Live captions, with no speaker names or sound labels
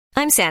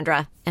I'm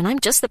Sandra, and I'm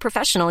just the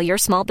professional your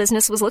small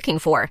business was looking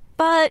for.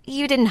 But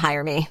you didn't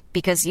hire me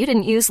because you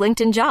didn't use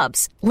LinkedIn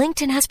Jobs.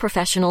 LinkedIn has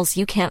professionals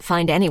you can't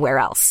find anywhere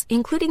else,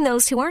 including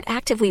those who aren't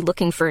actively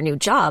looking for a new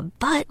job,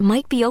 but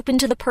might be open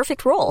to the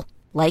perfect role,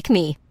 like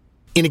me.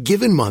 In a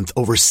given month,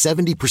 over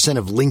 70%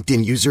 of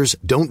LinkedIn users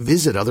don't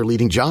visit other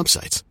leading job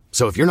sites.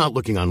 So if you're not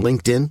looking on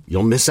LinkedIn,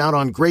 you'll miss out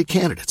on great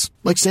candidates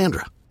like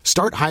Sandra.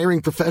 Start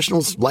hiring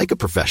professionals like a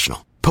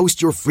professional.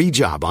 Post your free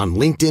job on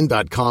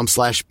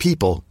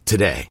linkedin.com/people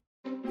today.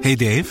 Hey,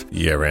 Dave.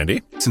 Yeah,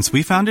 Randy. Since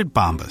we founded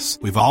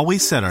Bombas, we've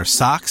always said our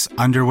socks,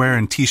 underwear,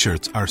 and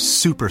T-shirts are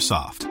super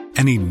soft.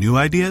 Any new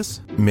ideas?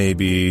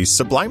 Maybe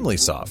sublimely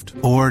soft.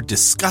 Or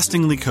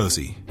disgustingly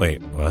cozy.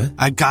 Wait, what?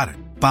 I got it.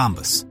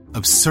 Bombas.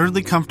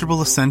 Absurdly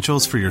comfortable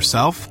essentials for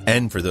yourself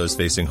and for those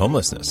facing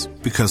homelessness.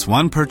 Because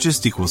one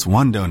purchased equals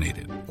one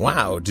donated.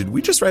 Wow, did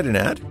we just write an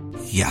ad?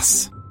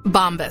 Yes.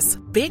 Bombas.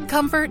 Big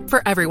comfort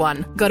for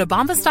everyone. Go to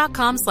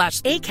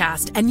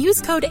bombas.com/ACAST and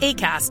use code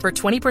ACAST for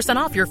 20%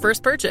 off your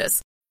first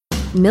purchase.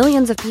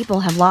 Millions of people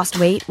have lost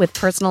weight with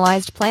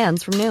personalized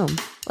plans from Noom.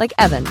 Like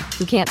Evan,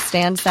 who can't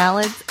stand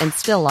salads and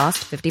still lost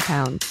 50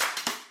 pounds.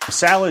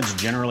 Salads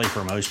generally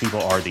for most people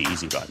are the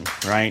easy button,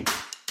 right?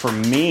 For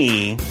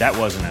me, that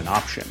wasn't an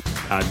option.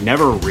 I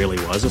never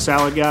really was a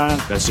salad guy.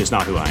 That's just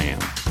not who I am.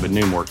 But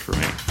Noom worked for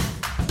me.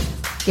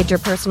 Get your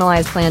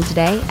personalized plan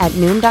today at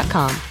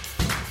Noom.com.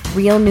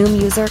 Real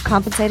Noom user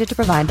compensated to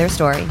provide their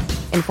story.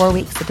 In 4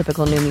 weeks, the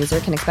typical Noom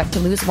user can expect to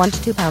lose 1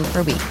 to 2 pounds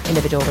per week.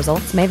 Individual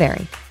results may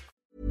vary.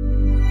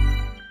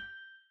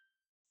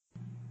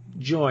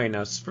 Join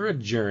us for a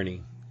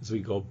journey as we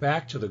go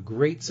back to the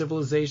great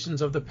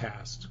civilizations of the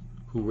past.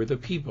 Who were the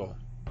people?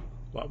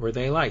 What were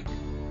they like?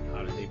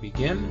 How did they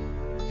begin?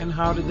 And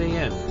how did they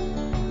end?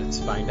 Let's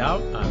find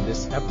out on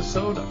this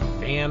episode of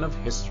Fan of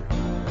History.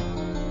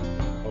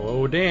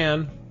 Hello,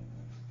 Dan.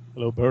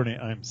 Hello, Bernie.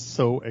 I'm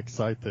so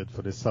excited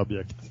for this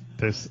subject.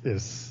 This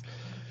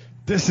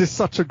is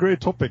such a great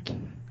topic.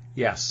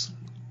 Yes.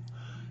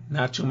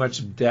 Not too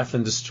much death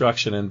and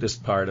destruction in this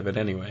part of it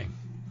anyway.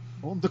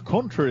 On the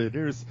contrary,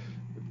 there's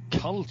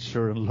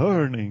culture and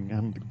learning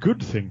and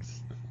good things.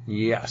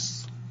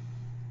 Yes.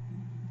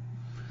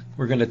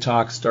 We're going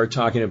to start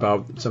talking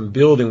about some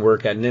building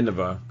work at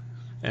Nineveh,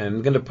 and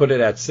I'm going to put it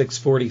at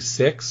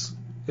 646.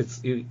 It's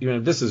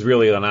this is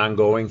really an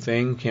ongoing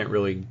thing. Can't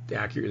really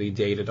accurately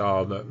date it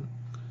all, but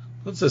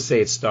let's just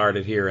say it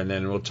started here, and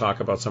then we'll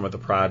talk about some of the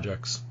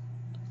projects.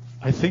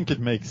 I think it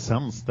makes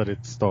sense that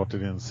it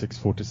started in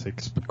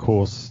 646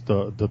 because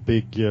the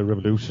big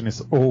revolution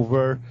is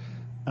over,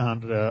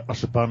 and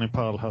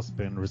Ashurbanipal has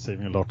been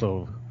receiving a lot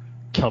of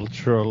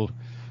cultural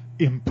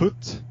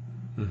input.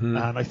 Mm-hmm.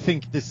 And I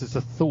think this is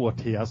a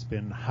thought he has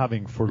been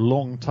having for a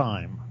long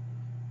time,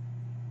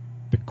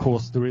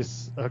 because there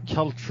is a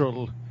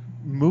cultural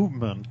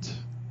movement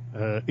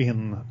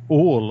in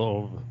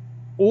all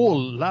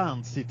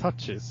lands he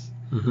touches.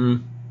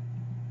 Mm-hmm.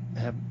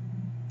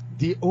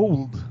 The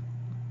old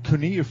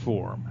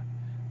cuneiform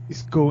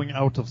is going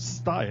out of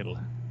style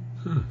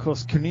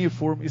because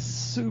cuneiform is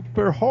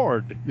super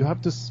hard. You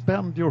have to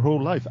spend your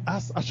whole life,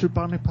 as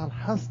Ashurbanipal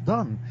has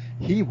done.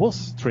 He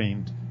was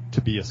trained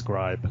to be a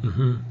scribe.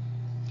 Mm-hmm.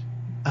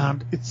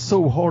 And it's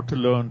so hard to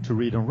learn to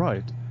read and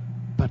write.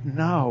 But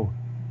now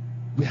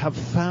we have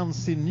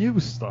fancy new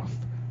stuff.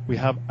 We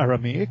have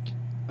Aramaic,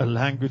 a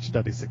language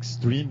that is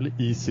extremely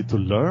easy to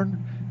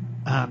learn,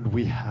 and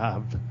we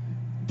have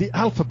the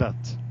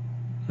alphabet.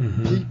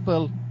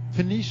 Mm-hmm.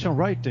 Phoenician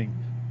writing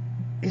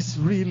is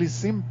really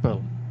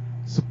simple.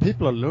 So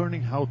people are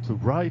learning how to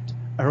write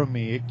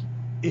Aramaic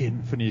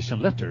in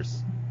Phoenician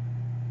letters,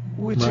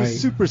 which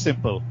is super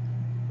simple.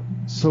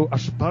 So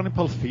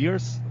Ashurbanipal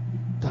fears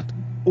that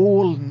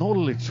all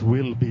knowledge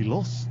will be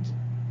lost.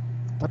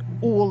 That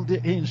all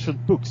the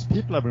ancient books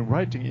people have been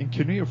writing in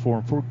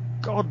cuneiform for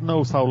God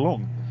knows how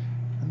long.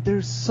 And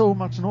there's so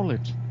much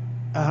knowledge.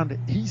 And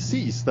he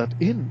sees that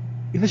in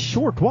a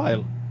short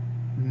while,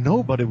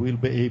 nobody will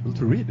be able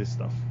to read this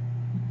stuff.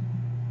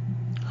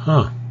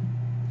 Huh.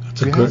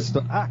 He has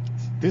to act.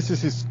 This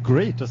is his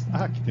greatest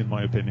act, in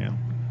my opinion.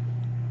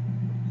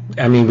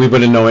 I mean, we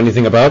wouldn't know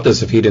anything about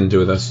this if he didn't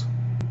do this.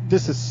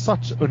 This is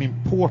such an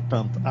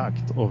important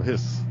act of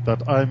his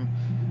that I'm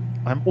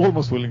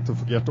almost willing to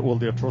forget all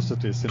the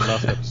atrocities in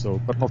last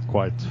episode, but not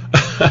quite.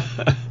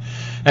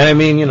 And I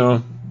mean,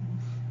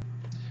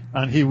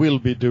 and he will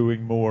be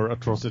doing more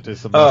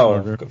atrocities. Of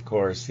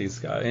course, he's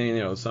got.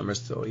 And, some are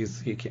still.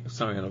 He can't.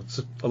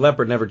 A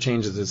leopard never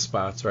changes his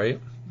spots,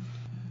 right?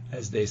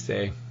 As they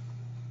say.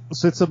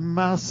 So it's a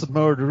mass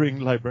murdering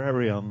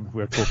librarian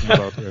we're talking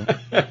about here.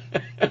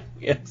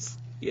 Yes,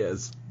 he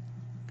is.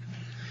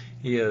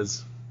 He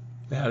is.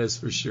 That is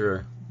for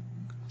sure.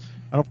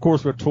 And of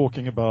course we're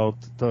talking about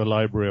the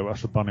library of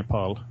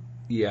Ashurbanipal.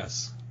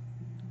 Yes.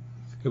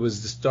 It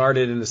was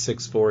started in the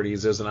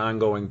 640s. There's an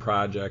ongoing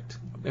project.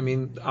 I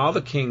mean, all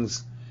the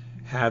kings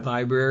had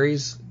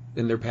libraries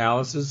in their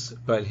palaces,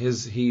 but he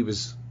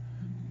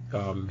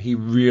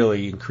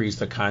really increased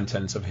the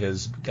contents of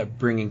his,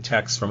 bringing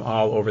texts from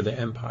all over the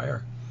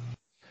empire.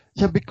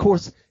 Yeah,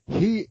 because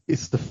he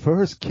is the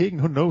first king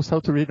who knows how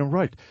to read and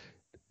write.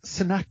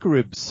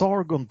 Sennacherib,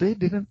 Sargon, they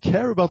didn't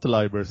care about the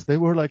libraries. They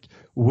were like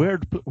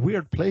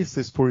weird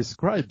places for his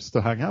scribes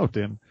to hang out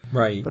in.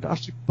 Right. But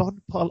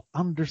Ashurbanipal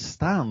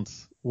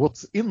understands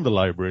what's in the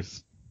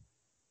libraries.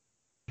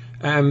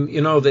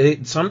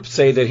 Some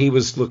say that he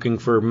was looking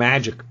for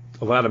magic,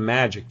 a lot of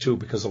magic too,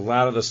 because a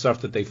lot of the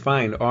stuff that they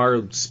find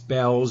are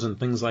spells and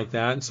things like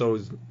that. And so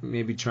he's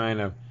maybe trying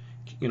to,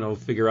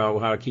 figure out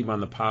how to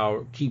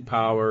keep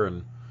power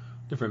and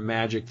different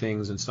magic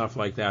things and stuff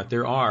like that.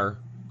 There are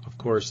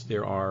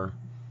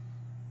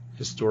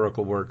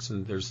historical works,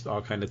 and there's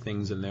all kind of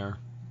things in there.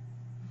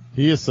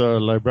 He is a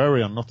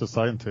librarian, not a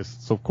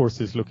scientist, so of course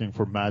he's looking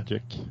for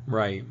magic.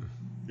 Right.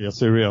 The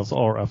Assyrians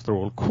are, after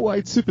all,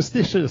 quite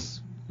superstitious.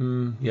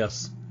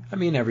 Yes. I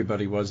mean,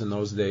 everybody was in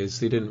those days.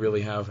 They didn't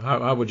really have...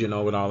 How would you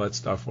know what all that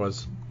stuff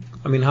was?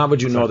 I mean, how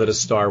would you know that a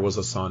star was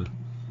a sun?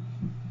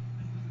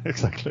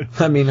 Exactly.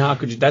 I mean, how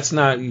could you... That's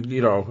not,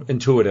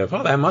 intuitive.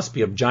 Oh, that must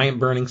be a giant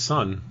burning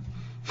sun.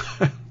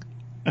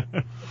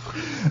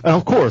 And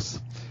of course,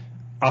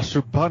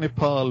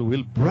 Ashurbanipal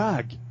will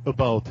brag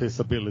about his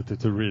ability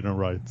to read and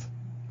write.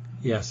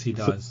 Yes, he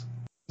does.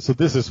 So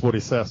this is what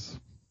he says.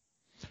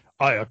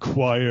 I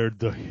acquired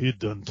the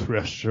hidden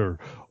treasure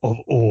of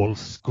all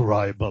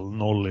scribal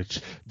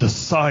knowledge, the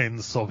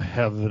signs of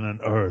heaven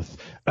and earth,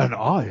 and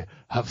I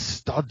have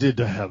studied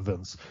the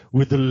heavens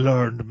with the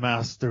learned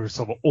masters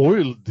of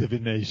oil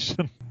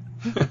divination.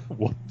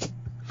 What?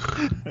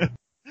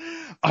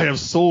 I have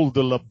solved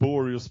the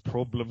laborious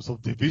problems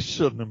of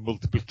division and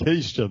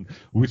multiplication,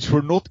 which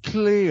were not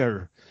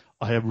clear.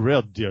 I have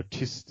read the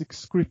artistic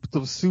script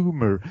of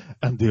Sumer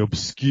and the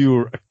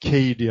obscure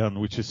Akkadian,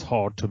 which is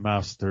hard to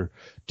master,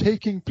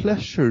 taking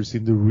pleasures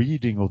in the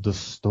reading of the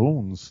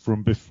stones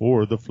from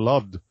before the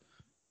flood.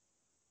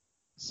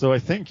 So I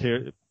think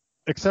here,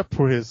 except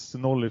for his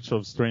knowledge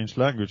of strange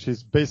language, he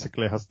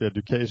basically has the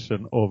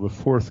education of a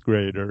fourth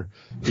grader.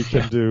 He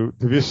can do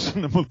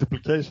division and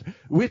multiplication,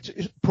 which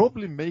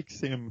probably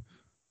makes him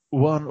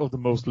one of the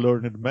most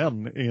learned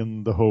men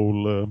in the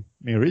whole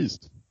Near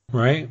East.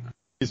 Right.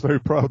 He's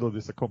very proud of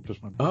this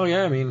accomplishment. Oh,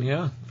 yeah, I mean,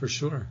 yeah, for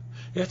sure.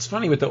 Yeah, it's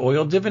funny with the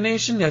oil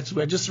divination. I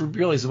just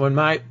realized when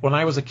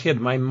I was a kid,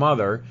 my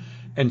mother,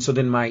 and so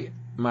then my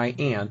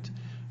aunt,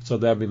 so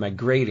that would be my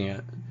great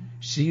aunt,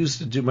 she used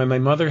to do, my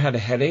mother had a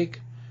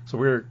headache, so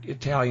we were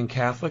Italian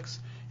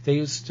Catholics. She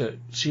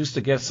used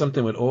to get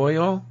something with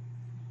oil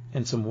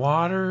and some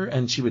water,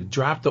 and she would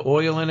drop the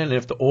oil in it, and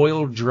if the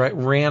oil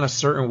ran a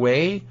certain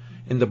way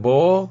in the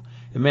bowl,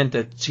 it meant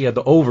that she had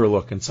the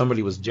overlook and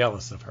somebody was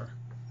jealous of her.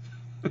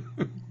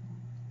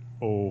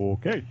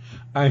 Okay.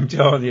 I'm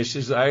telling you,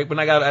 as I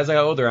got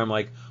older, I'm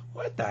like,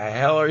 what the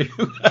hell are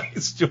you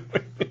guys doing?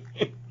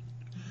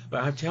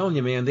 But I'm telling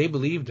you, man, they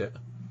believed it.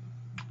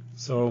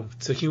 So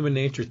it's a human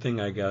nature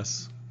thing, I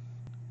guess.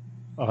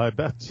 I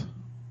bet.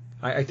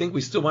 I think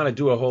we still want to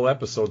do a whole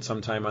episode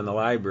sometime on the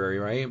library,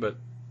 right? But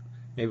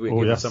maybe we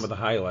can give some of the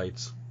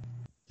highlights.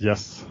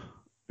 Yes.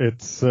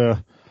 It's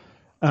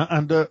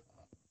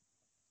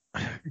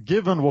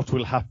given what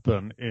will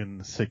happen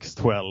in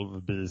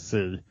 612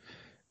 BC,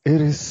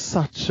 it is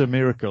such a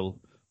miracle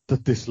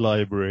that this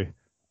library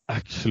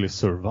actually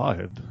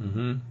survived.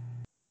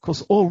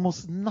 Because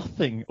almost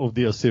nothing of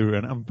the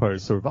Assyrian Empire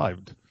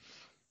survived.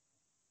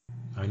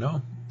 I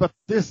know. But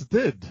this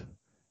did.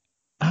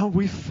 And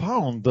we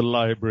found the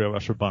library of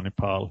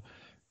Ashurbanipal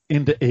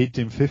in the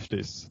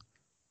 1850s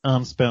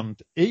and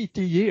spent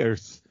 80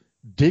 years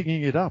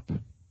digging it up.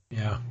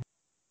 Yeah.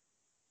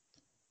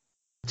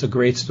 It's a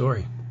great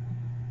story.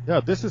 Yeah,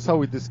 this is how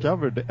we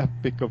discovered the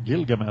Epic of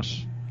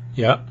Gilgamesh.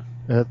 Yeah.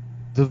 The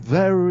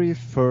very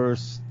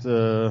first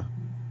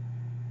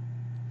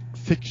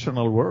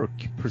fictional work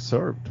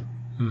preserved.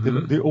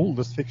 The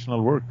oldest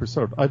fictional work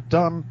preserved. I've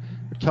done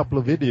a couple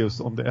of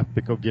videos on the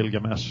Epic of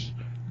Gilgamesh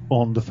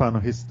on the Fan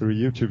of History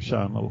YouTube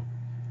channel.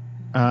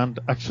 And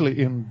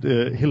actually in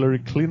Hillary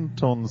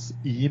Clinton's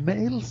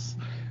emails,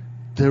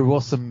 there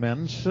was a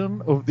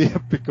mention of the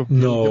Epic of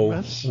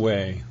Gilgamesh. No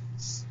way.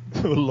 So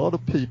a lot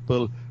of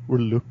people were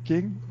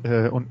looking,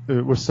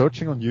 were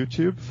searching on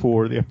YouTube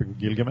for the Epic of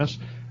Gilgamesh,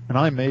 and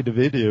I made a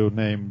video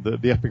named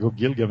the Epic of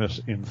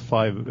Gilgamesh in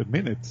 5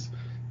 minutes.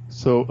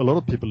 So a lot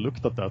of people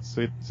looked at that.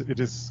 So it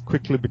is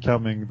quickly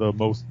becoming the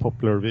most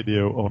popular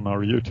video on our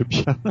YouTube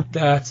channel.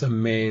 That's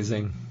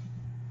amazing.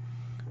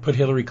 Put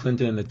Hillary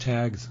Clinton in the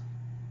tags.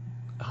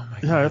 Oh my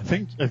God. Yeah, I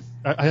think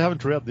I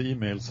haven't read the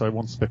email, so I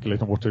won't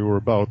speculate on what they were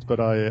about. But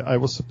I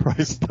was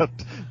surprised that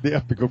the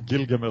Epic of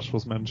Gilgamesh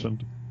was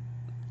mentioned.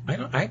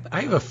 I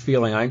have a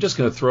feeling, I'm just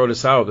going to throw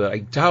this out, that I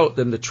doubt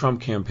that the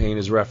Trump campaign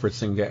is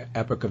referencing the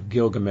Epic of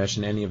Gilgamesh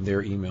in any of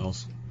their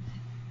emails.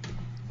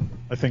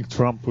 I think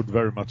Trump would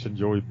very much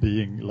enjoy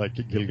being like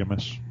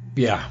Gilgamesh.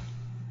 Yeah.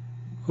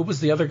 Who was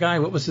the other guy?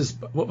 What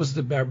was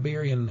the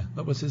barbarian?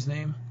 What was his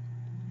name?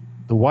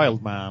 The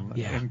wild man.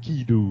 Yeah.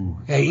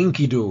 Enkidu. Hey,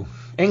 Enkidu.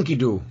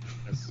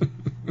 Yes.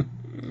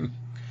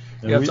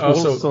 Yeah, we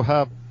also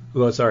have...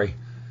 Oh, sorry.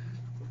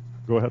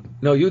 Go ahead.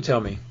 No, you tell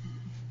me.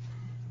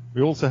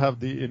 We also have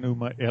the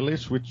Enuma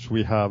Elish, which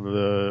we have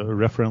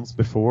referenced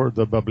before,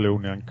 the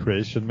Babylonian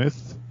creation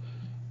myth.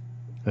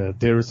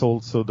 There is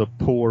also the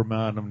Poor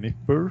Man of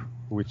Nippur,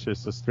 which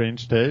is a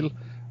strange tale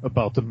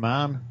about a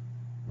man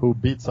who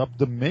beats up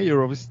the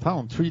mayor of his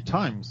town 3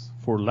 times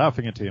for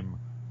laughing at him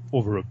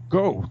over a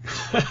goat.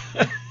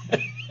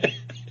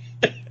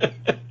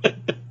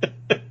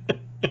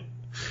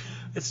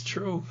 It's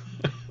true.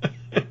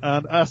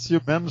 And as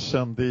you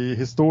mentioned, the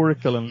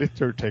historical and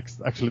literary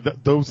text, actually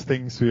those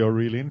things we are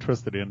really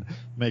interested in,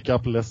 make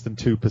up less than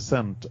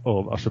 2%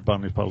 of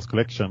Ashurbanipal's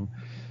collection.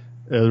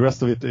 The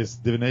rest of it is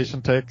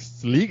divination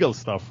texts, legal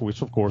stuff,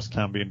 which of course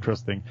can be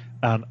interesting,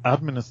 and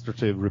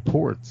administrative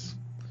reports.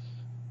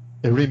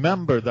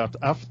 Remember that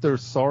after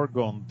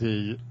Sargon,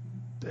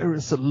 there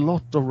is a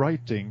lot of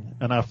writing,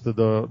 and after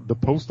the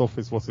post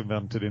office was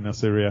invented in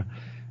Assyria,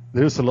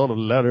 there's a lot of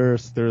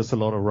letters, there's a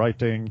lot of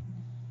writing.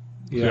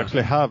 Yeah. We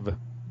actually have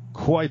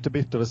quite a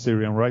bit of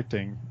Assyrian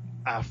writing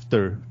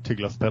after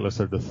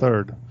Tiglath-Pileser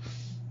III.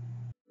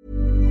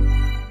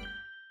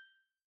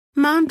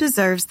 Mom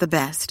deserves the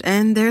best,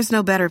 and there's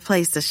no better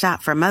place to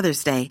shop for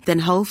Mother's Day than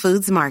Whole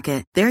Foods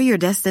Market. They're your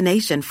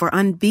destination for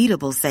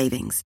unbeatable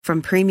savings,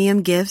 from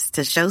premium gifts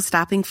to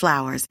show-stopping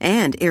flowers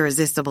and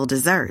irresistible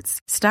desserts.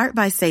 Start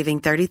by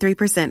saving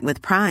 33%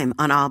 with Prime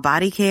on all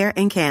body care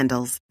and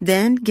candles.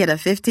 Then get a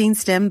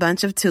 15-stem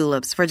bunch of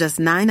tulips for just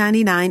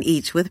 $9.99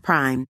 each with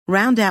Prime.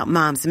 Round out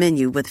Mom's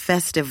menu with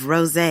festive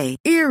rosé,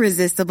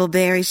 irresistible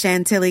berry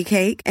chantilly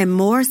cake, and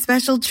more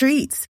special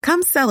treats.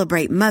 Come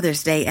celebrate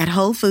Mother's Day at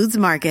Whole Foods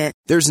Market.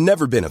 There's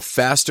never been a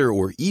faster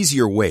or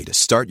easier way to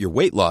start your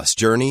weight loss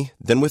journey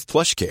than with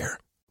PlushCare.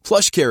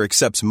 PlushCare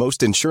accepts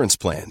most insurance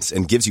plans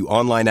and gives you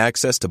online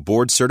access to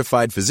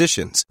board-certified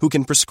physicians who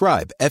can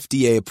prescribe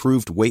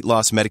FDA-approved weight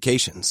loss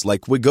medications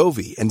like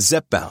Wegovy and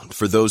Zepbound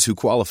for those who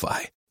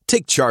qualify.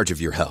 Take charge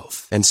of your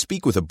health and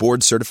speak with a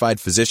board-certified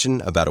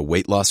physician about a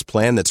weight loss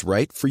plan that's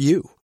right for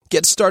you.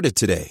 Get started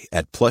today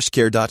at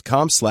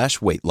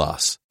plushcare.com/weight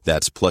loss.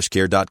 That's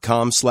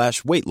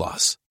plushcare.com/weight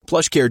loss.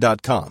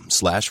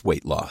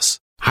 plushcare.com/weight loss.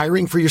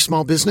 Hiring for your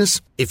small business?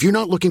 If you're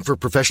not looking for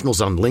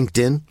professionals on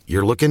LinkedIn,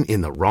 you're looking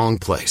in the wrong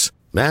place.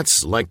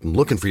 That's like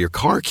looking for your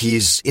car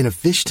keys in a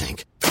fish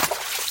tank.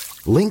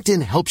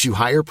 LinkedIn helps you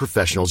hire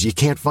professionals you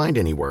can't find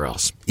anywhere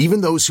else,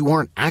 even those who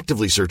aren't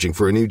actively searching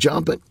for a new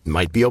job but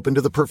might be open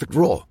to the perfect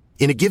role.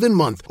 In a given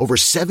month, over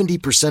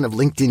 70% of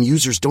LinkedIn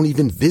users don't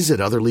even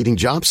visit other leading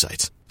job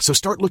sites. So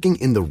start looking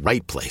in the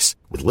right place.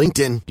 With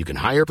LinkedIn, you can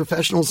hire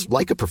professionals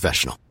like a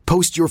professional.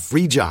 Post your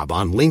free job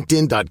on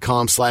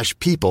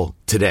linkedin.com/people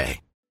today.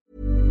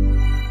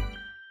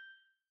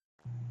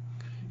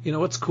 You know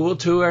what's cool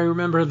too? I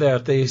remember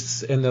that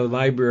in the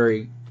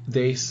library,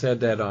 they said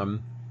that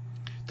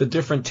the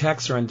different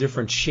texts are on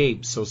different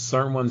shapes. So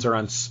certain ones are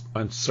on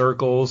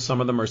circles,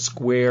 some of them are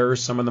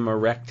squares, some of them are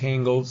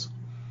rectangles.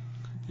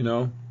 You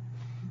know,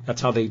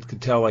 that's how they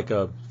could tell,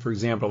 for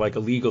example, like a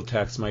legal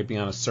text might be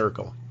on a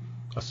circle.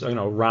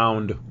 A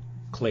round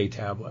clay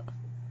tablet.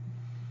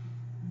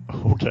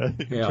 Okay.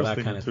 Yeah, that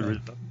kind of thing.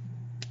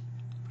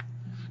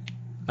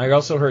 I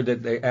also heard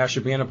that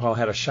Ashurbanipal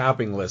had a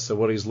shopping list of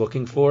what he's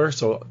looking for.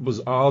 So it was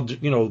all,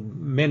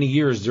 many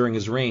years during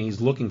his reign,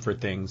 he's looking for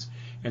things.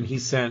 And he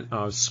sent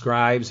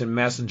scribes and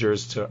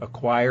messengers to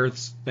acquire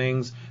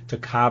things, to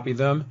copy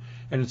them.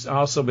 And it's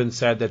also been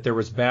said that there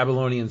was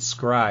Babylonian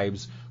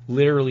scribes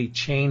literally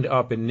chained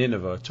up in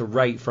Nineveh to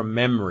write from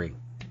memory.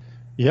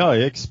 Yeah, I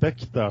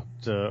expect that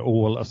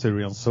all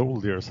Assyrian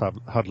soldiers had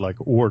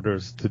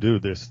orders to do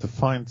this, to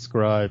find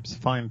scribes,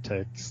 find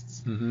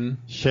texts,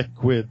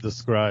 check with the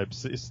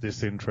scribes, is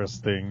this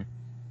interesting?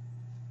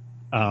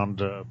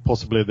 And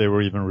possibly they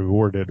were even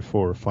rewarded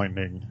for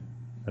finding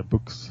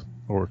books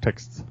or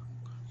texts.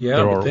 Yeah,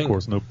 there are, of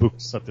course, no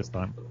books at this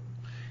time.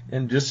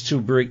 And just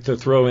to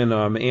throw in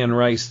Anne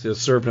Rice, the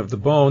Servant of the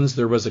Bones,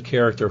 there was a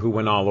character who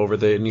went all over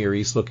the Near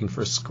East looking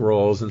for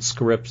scrolls and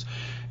scripts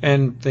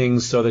and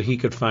things so that he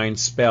could find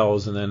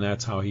spells, and then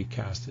that's how he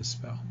cast his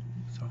spell.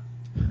 So,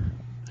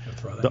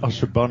 the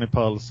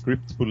Ashurbanipal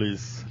script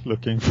police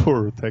looking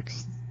for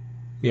text.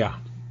 Yeah.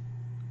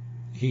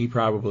 He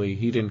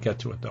didn't get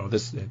to it, though.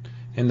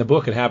 In the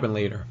book, it happened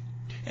later.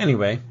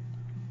 Anyway.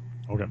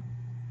 Okay.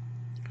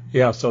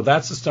 Yeah, so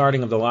that's the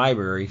starting of the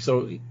library.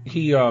 So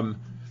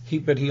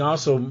but he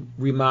also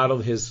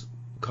remodeled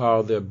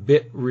called the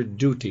Bit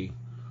Reduti,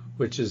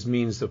 which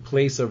means the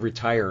place of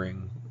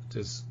retiring.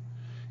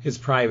 His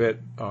private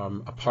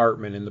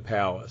apartment in the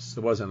palace.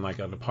 It wasn't like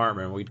an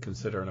apartment we'd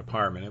consider an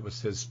apartment. It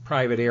was his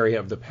private area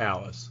of the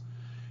palace.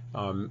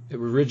 It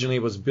originally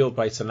was built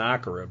by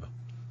Sennacherib,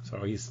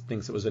 so he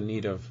thinks it was in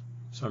need of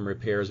some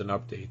repairs and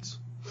updates.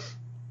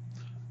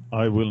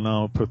 I will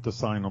now put the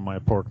sign on my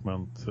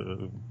apartment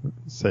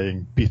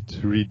saying Bit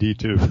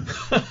Reduti.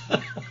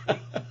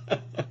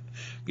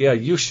 Yeah,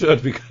 you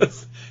should,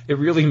 because it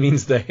really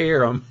means the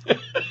harem.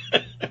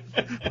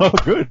 Oh,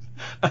 good.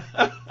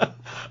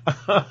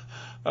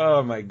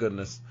 Oh, my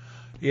goodness.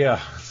 Yeah,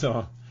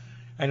 so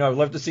I know I'd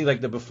love to see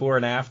the before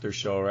and after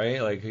show,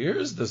 right?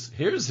 Here's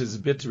his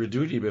Bit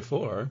Reduti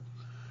before.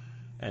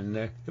 And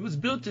it was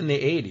built in the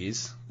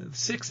 80s, the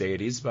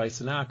 680s by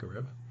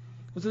Sennacherib.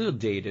 It was a little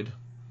dated,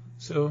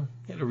 so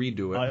he had to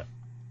redo it.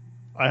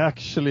 I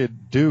actually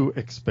do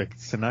expect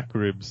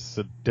Sennacherib's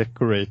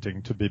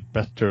decorating to be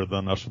better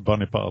than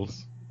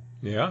Ashurbanipal's.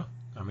 Yeah?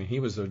 I mean, he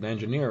was an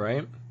engineer,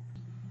 right?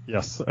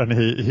 Yes, and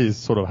he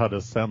sort of had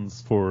a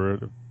sense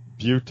for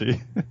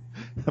beauty,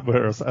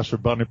 whereas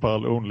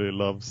Ashurbanipal only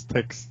loves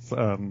texts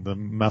and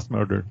mass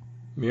murder.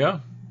 Yeah.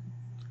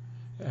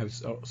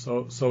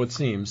 So it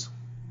seems.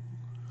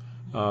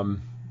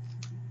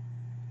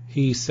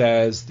 He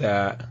says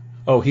that...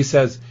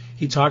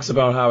 he talks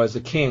about how as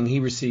a king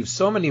he received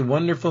so many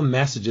wonderful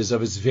messages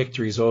of his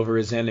victories over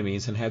his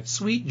enemies and had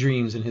sweet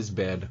dreams in his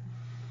bed.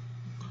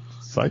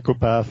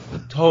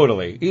 Psychopath.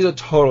 Totally. He's a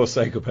total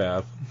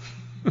psychopath.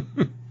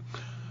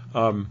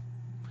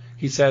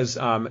 He says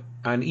on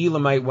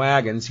Elamite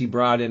wagons he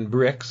brought in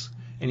bricks,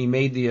 and he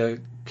made the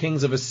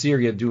kings of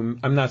Assyria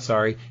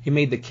he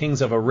made the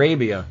kings of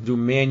Arabia do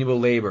manual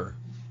labor.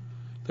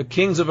 The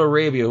kings of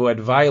Arabia who had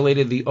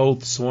violated the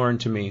oath sworn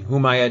to me,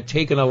 whom I had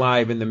taken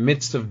alive in the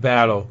midst of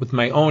battle with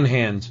my own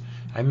hands,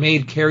 I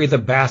made carry the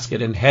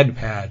basket and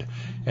headpad,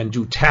 and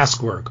do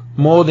taskwork,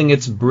 molding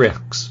its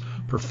bricks,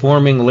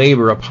 performing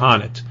labor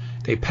upon it.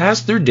 They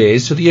passed their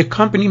days to the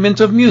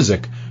accompaniment of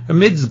music.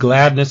 Amidst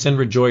gladness and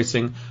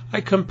rejoicing, I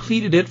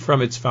completed it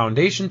from its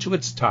foundation to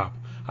its top.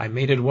 I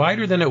made it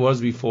wider than it was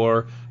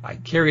before. I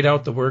carried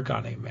out the work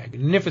on a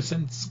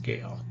magnificent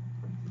scale.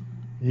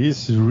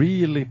 He's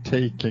really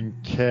taking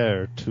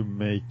care to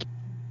make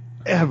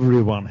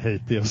everyone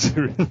hate the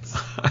Assyrians.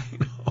 I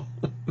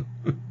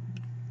know.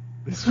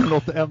 This will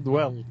not end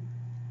well.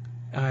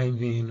 I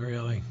mean,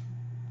 really.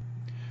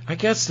 I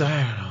guess,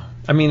 I don't know.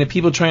 I mean, the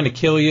people trying to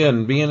kill you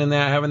and being in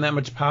that, having that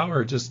much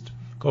power, just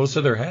goes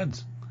to their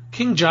heads.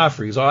 King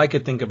Joffrey is all I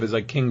could think of as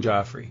like King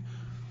Joffrey.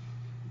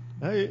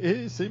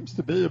 He seems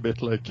to be a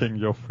bit like King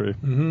Joffrey.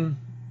 Mm-hmm.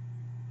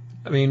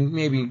 I mean,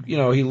 maybe,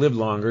 he lived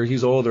longer.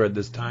 He's older at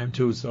this time,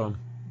 too, so...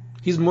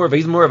 He's more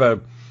of a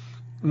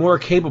more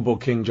capable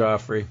King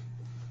Joffrey.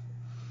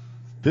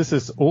 This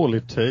is all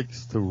it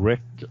takes to wreck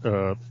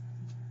a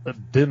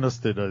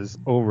dynasty that is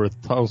over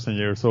 1,000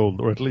 years old,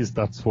 or at least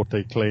that's what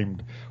they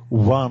claimed.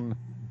 One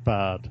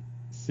bad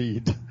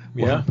seed,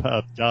 one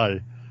bad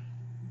guy,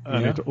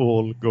 and it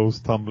all goes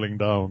tumbling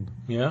down.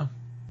 Yeah,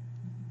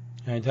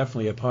 and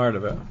definitely a part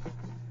of it.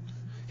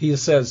 He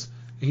says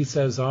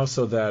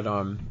also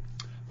that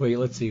wait,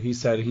 let's see. He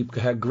said he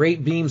had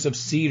great beams of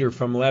cedar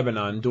from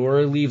Lebanon,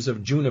 dory leaves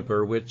of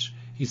juniper, which,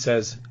 he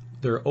says,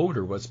 their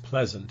odor was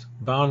pleasant,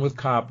 bound with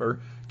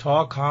copper,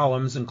 tall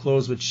columns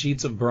enclosed with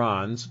sheets of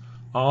bronze,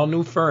 all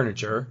new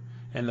furniture,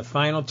 and the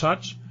final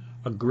touch,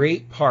 a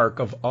great park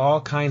of all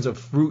kinds of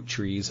fruit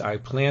trees I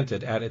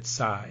planted at its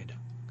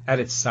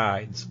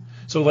sides.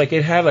 So, like,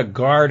 it had a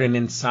garden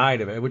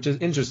inside of it, which is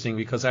interesting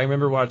because I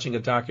remember watching a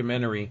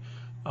documentary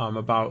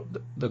about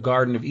the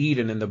Garden of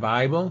Eden in the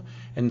Bible,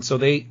 and so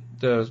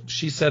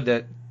she said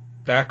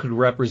that could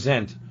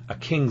represent a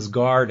king's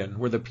garden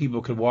where the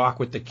people could walk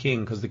with the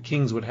king, because the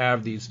kings would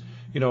have these,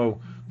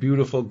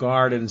 beautiful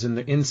gardens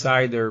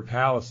inside their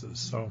palaces.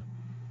 So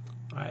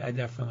I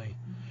definitely.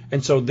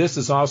 And so this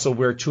is also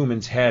where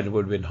Tumen's head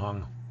would have been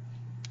hung,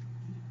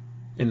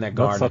 in that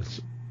garden.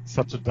 That's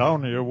such a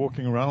downer. You're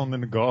walking around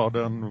in the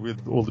garden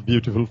with all the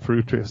beautiful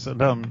fruit trees, and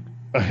then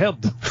a head.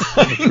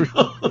 I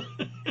know.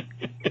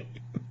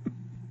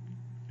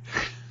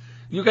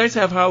 You guys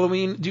have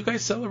Halloween? Do you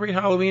guys celebrate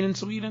Halloween in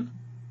Sweden?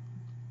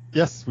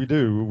 Yes, we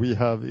do. We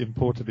have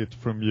imported it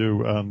from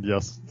you, and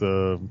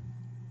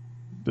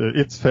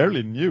it's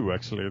fairly new,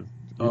 actually.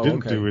 We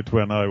didn't do it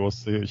when I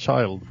was a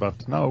child,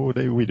 but now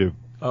we do.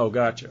 Oh,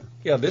 gotcha.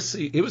 Yeah, this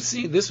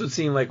would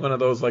seem like one of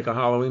those, like a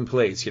Halloween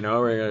place,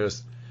 where you're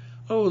just,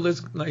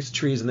 there's nice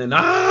trees, and then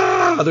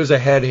there's a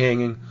head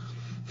hanging.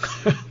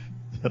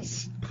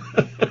 Yes.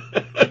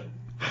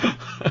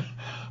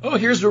 Oh,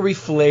 here's where we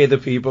flay the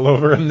people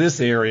over in this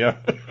area.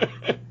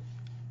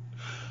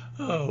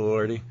 Oh,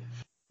 Lordy.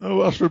 Oh,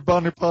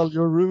 Ashurbanipal,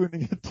 you're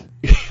ruining it.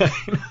 Yeah, I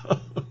know.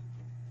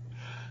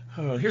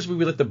 Oh, here's where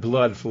we let the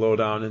blood flow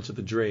down into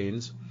the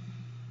drains.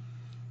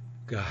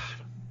 God.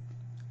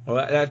 Well,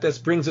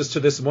 that brings us to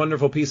this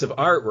wonderful piece of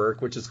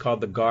artwork, which is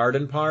called the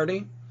Garden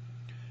Party.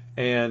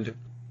 And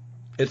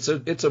it's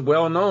a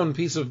well-known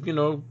piece of,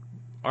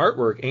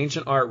 artwork,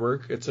 ancient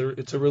artwork.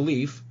 It's a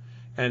relief.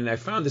 And I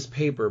found this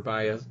paper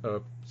by a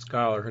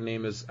scholar. Her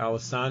name is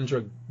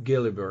Alessandra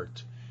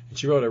Gilibert. And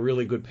she wrote a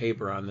really good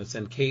paper on this.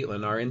 And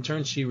Caitlin, our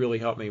intern, she really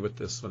helped me with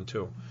this one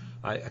too.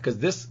 Because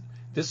this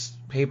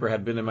paper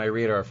had been in my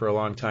radar for a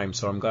long time,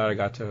 so I'm glad we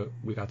got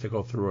to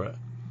go through it.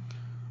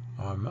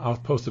 I'll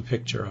post a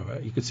picture of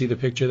it. You can see the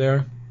picture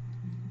there?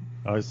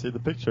 I see the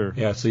picture.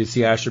 Yeah, so you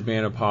see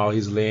Ashurbanipal.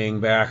 He's laying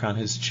back on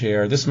his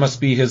chair. This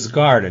must be his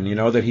garden,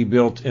 that he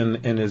built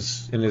in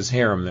his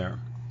harem there.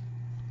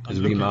 His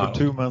remodel.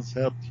 Tumen's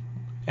head.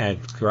 And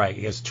right,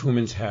 he has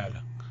Tumen's head.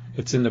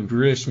 It's in the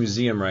British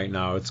Museum right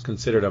now. It's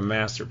considered a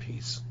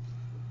masterpiece.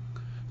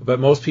 but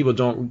most people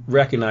don't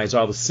recognize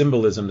all the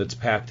symbolism that's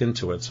packed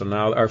into it. So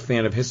now our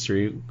fan of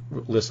history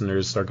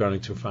listeners are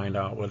going to find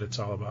out what it's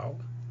all about.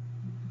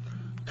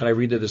 Can I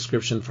read the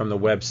description from the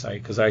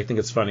website? Because I think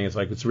it's funny. It's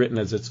like it's written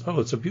as it's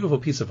a beautiful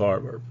piece of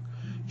artwork.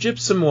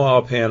 Gypsum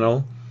wall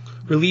panel,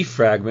 relief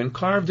fragment,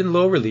 carved in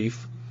low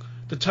relief.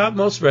 The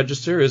topmost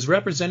register is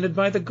represented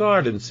by the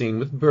garden scene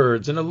with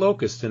birds and a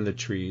locust in the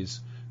trees.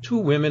 2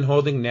 women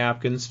holding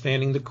napkins,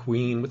 fanning the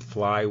queen with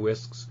fly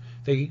whisks.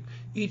 They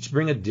each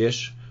bring a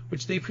dish,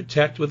 which they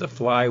protect with a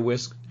fly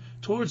whisk,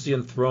 towards the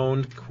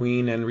enthroned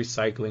queen and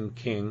recycling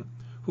king,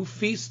 who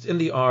feast in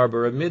the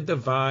arbor amid the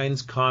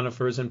vines,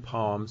 conifers, and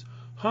palms,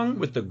 hung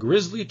with the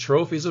grisly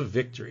trophies of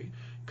victory,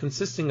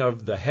 consisting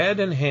of the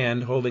head and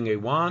hand holding a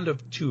wand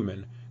of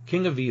Tumen,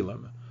 king of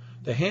Elam.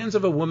 The hands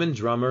of a woman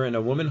drummer and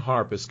a woman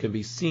harpist can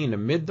be seen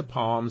amid the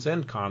palms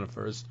and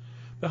conifers.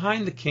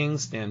 Behind the king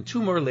stand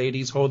 2 more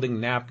ladies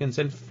holding napkins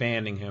and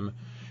fanning him,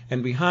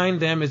 and behind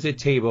them is a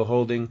table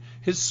holding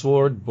his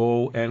sword,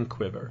 bow, and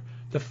quiver.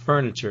 The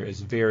furniture is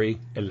very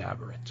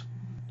elaborate.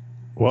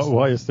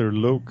 Why is there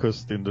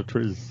locust in the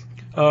trees?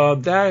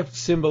 That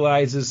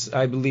symbolizes,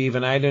 I believe,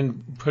 and I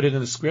didn't put it in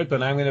the script,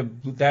 but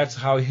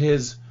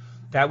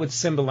that would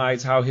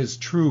symbolize how his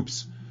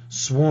troops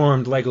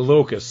swarmed like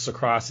locusts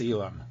across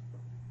Elam.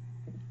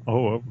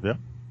 Oh, yeah.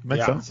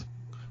 Makes sense.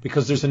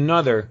 Because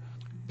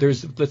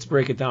let's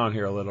break it down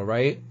here a little,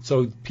 right?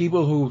 So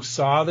people who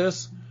saw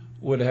this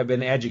would have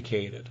been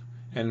educated.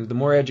 And the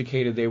more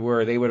educated they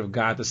were, they would have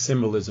got the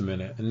symbolism in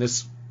it. And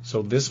this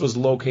was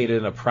located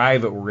in a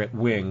private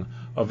wing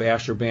of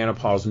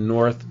Ashurbanipal's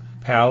North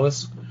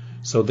Palace.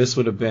 So this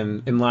would have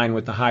been in line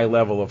with the high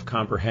level of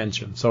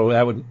comprehension. So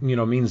that would,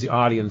 means the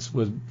audience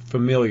was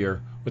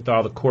familiar with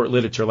all the court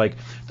literature, like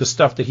the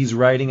stuff that he's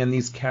writing in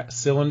these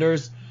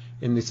cylinders.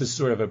 And this is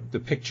sort of the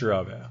picture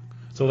of it.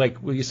 So like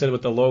what you said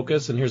with the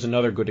locust, and here's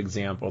another good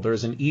example.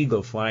 There's an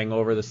eagle flying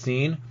over the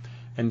scene,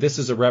 and this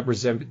is a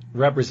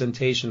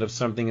representation of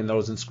something in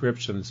those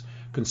inscriptions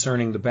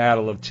concerning the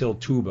battle of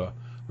Tiltuba,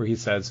 where he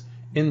says,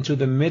 "Into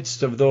the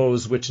midst of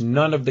those which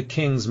none of the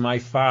kings my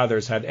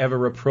fathers had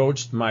ever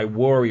approached, my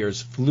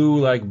warriors flew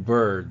like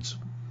birds."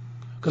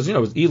 Because,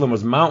 Elam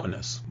was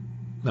mountainous.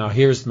 Now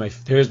here's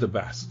the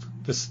best.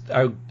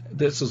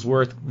 This is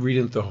worth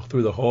reading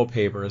through the whole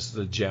paper. This is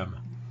a gem.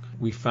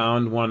 We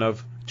found one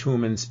of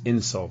Tumen's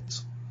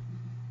insults.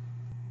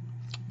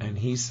 And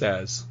he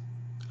says,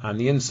 on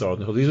the insult,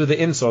 these are the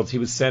insults he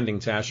was sending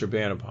to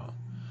Ashurbanipal.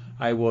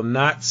 "I will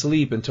not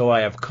sleep until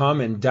I have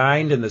come and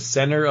dined in the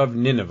center of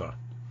Nineveh."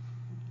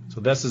 So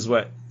this is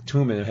what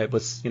Tumen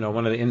was,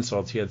 one of the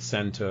insults he had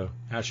sent to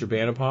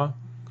Ashurbanipal.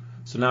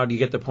 So now do you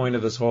get the point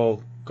of this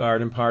whole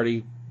garden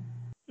party?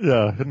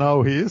 Yeah,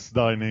 now he is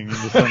dining in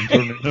the center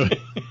of Nineveh.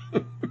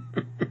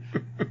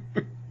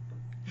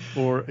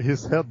 Or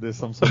his head is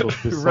some sort of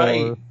bizarre...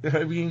 Right.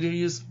 I mean,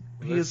 he is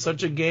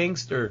such a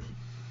gangster.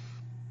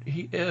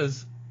 He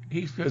is.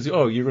 He says,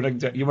 "Oh, you want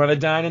to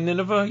dine in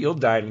Nineveh? You'll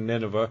dine in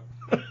Nineveh."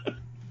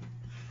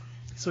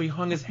 So he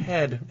hung his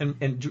head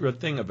and drew a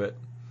thing of it.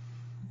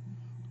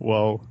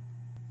 Wow.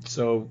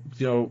 So,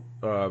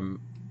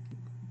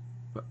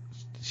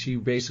 she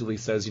basically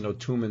says,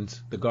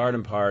 Tumen's, the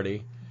garden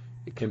party,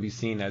 it can be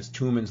seen as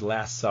Tumen's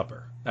Last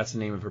Supper. That's the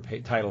name of her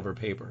title of her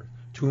paper.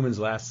 Tumen's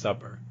Last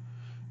Supper.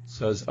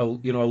 So, a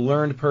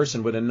learned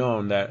person would have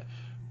known that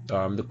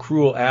the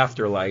cruel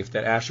afterlife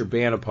that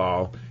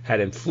Ashurbanipal had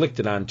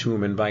inflicted on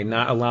Tumen by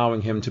not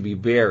allowing him to be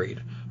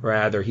buried.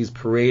 Rather, he's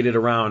paraded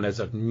around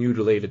as a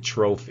mutilated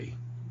trophy.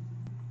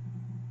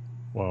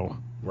 Wow.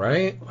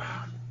 Right?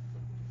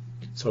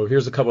 So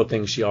here's a couple of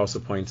things she also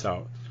points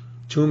out.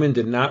 Tumen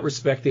did not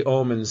respect the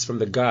omens from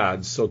the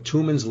gods, so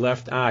Tumen's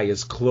left eye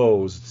is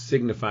closed,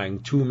 signifying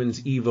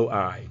Tumen's evil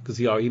eye, because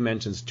he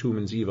mentions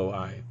Tumen's evil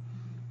eye.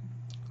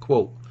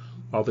 Quote,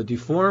 "While the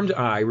deformed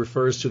eye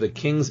refers to the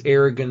king's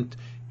arrogant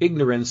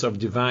ignorance of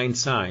divine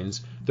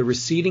signs, the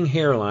receding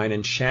hairline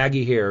and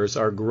shaggy hairs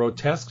are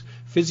grotesque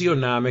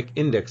physiognomic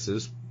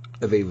indexes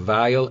of a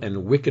vile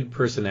and wicked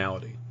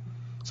personality."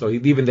 So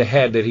even the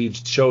head that he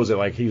shows it,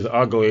 like he's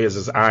ugly, as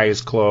his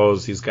eyes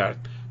closed, he's got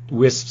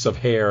wisps of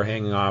hair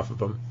hanging off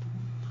of him.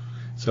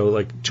 So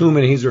like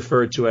Tumen, he's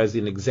referred to as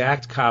an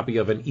exact copy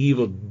of an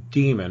evil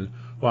demon,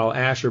 while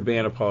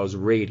Ashurbanipal is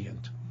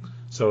radiant.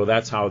 So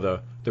that's how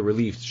the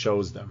relief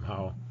shows them,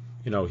 how,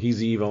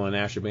 he's evil and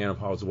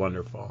Ashurbanipal is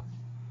wonderful.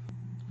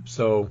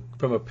 So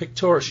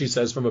she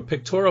says, from a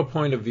pictorial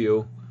point of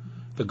view,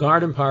 the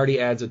garden party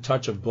adds a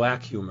touch of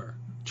black humor.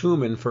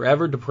 Tumen,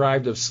 forever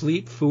deprived of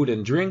sleep, food,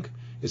 and drink,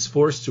 is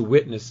forced to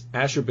witness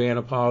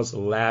Ashurbanipal's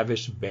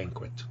lavish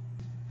banquet.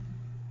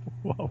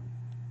 Wow.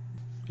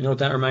 You know what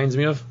that reminds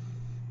me of?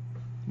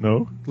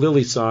 No.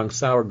 Lily's song,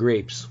 Sour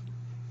Grapes.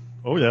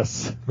 Oh,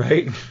 yes.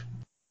 Right?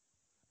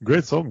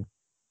 Great song.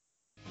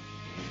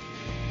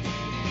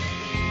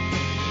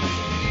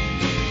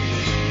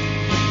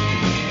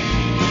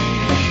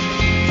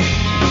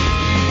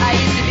 I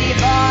used to be a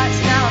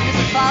boss, now I'm just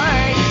a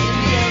follower. Used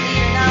to be a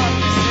leader, now I'm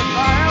just a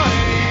borrower.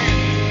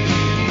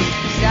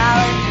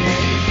 Sour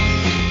grapes.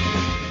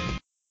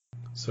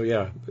 So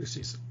yeah,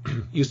 he's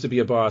used to be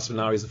a boss, but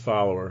now he's a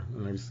follower.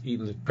 And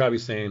he's probably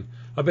saying,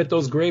 I bet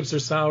those grapes are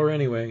sour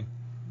anyway.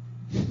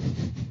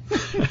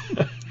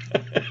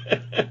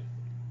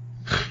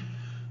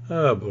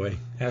 Oh boy,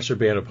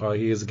 Ashurbanipal,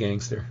 he is a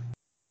gangster.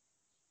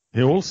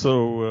 He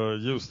also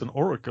used an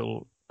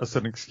oracle as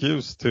an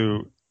excuse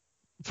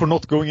for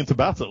not going into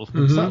battle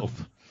himself.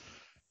 Mm-hmm.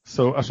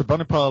 So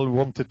Ashurbanipal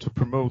wanted to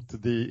promote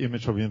the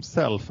image of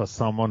himself as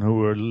someone who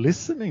were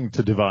listening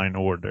to divine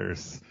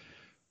orders.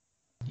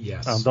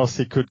 Yes. And thus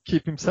he could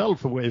keep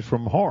himself away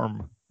from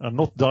harm and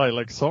not die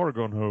like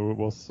Sargon, who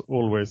was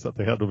always at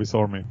the head of his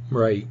army.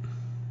 Right.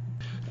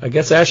 I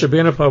guess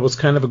Ashurbanipal was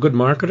kind of a good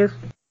marketer.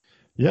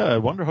 Yeah, I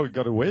wonder how he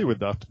got away with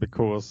that,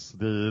 because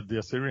the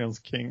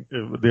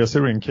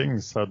Assyrian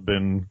kings had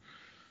been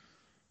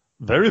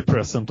very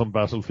present on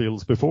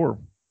battlefields before.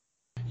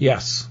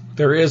 Yes,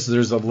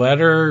 there's a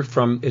letter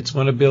it's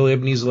one of Bill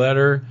Ibney's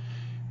letter,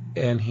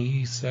 and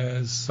he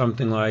says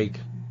something like,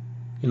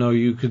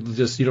 you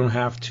don't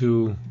have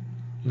to,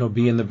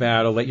 be in the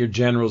battle, let your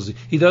generals,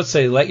 he does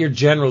say, let your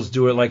generals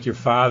do it like your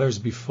fathers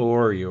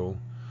before you.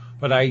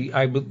 But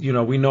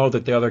we know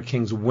that the other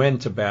kings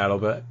went to battle,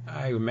 but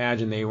I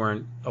imagine they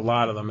weren't, a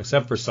lot of them,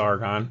 except for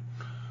Sargon,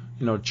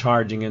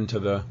 charging into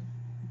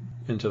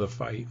the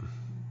fight.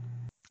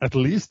 At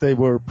least they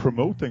were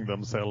promoting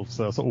themselves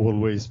as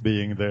always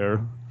being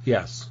there.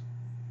 Yes.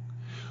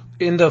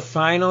 In the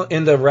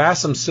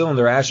Rasam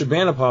cylinder,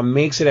 Ashurbanipal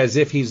makes it as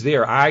if he's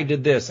there. I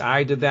did this,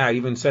 I did that.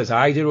 Even says,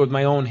 I did it with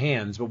my own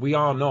hands. But we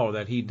all know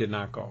that he did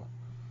not go.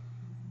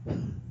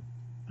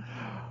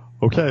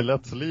 Okay,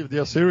 let's leave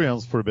the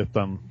Assyrians for a bit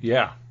then.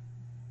 Yeah.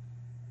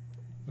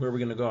 Where are we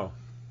going to go?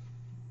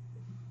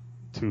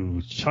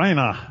 To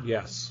China.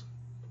 Yes.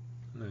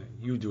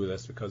 You do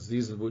this, because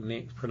these are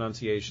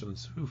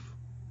pronunciations. Oof.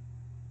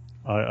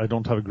 I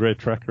don't have a great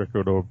track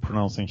record of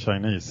pronouncing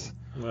Chinese.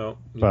 Well,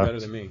 you're better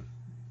than me.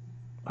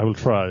 I will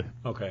try.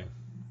 Okay.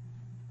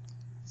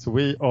 So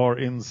we are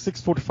in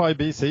 645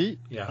 BC,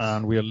 yes.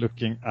 And we are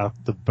looking at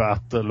the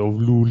Battle of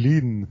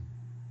Lulin.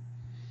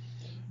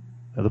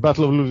 The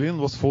Battle of Lulin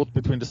was fought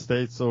between the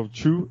states of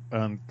Chu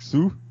and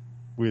Xu,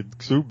 with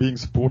Xu being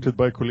supported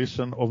by a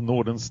coalition of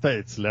northern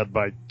states led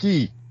by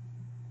Qi.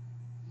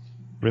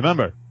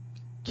 Remember,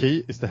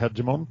 Qi is the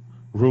hegemon,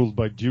 ruled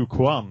by Duke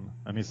Huan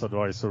and his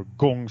advisor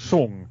Gong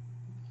Shong.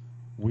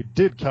 We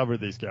did cover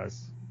these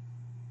guys.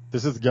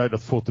 This is the guy that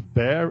fought the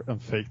bear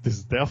and faked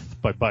his death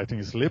by biting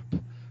his lip,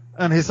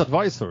 and his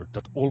advisor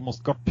that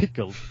almost got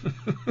pickled.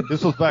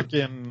 This was back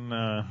in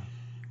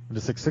the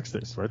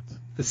 660s, right?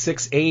 The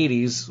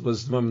 680s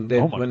was when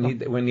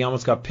he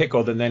almost got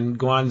pickled, and then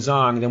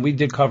Guanzong. Then we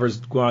did cover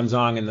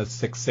Guanzong in the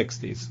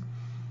 660s.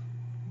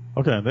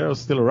 Okay, they are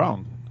still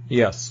around.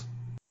 Yes.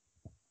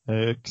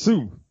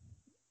 Xu,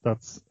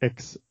 that's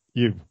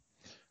XU.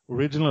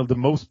 Originally the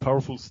most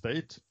powerful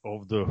state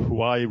of the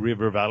Huai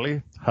River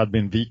Valley, had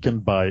been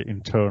weakened by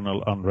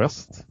internal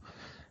unrest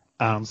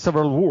and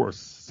several wars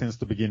since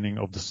the beginning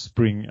of the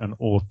spring and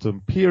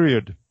autumn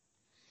period.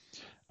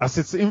 As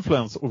its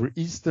influence over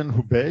eastern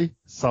Hubei,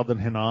 southern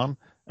Henan,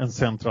 and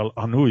central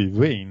Anhui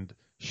waned,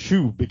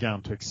 Shu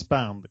began to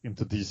expand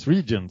into these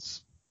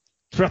regions.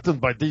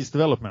 Threatened by these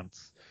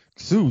developments,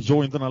 Xu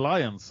joined an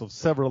alliance of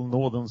several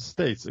northern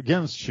states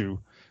against Shu,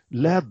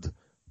 led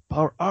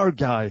by our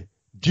guy,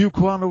 Duke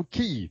Huan of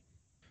Qi.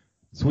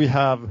 So we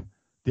have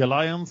the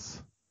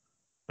alliance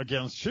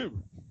against Shu.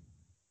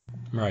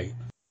 Right.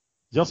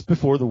 Just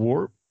before the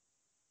war,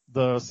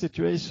 the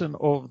situation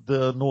of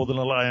the Northern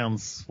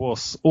Alliance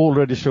was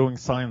already showing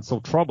signs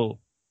of trouble.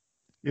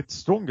 Its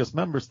strongest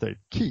member state,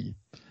 Qi,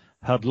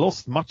 had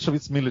lost much of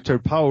its military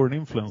power and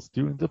influence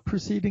during the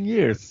preceding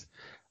years.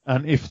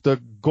 And if the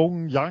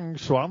Gongyang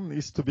Xuan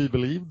is to be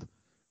believed,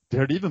 there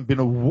had even been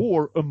a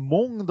war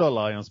among the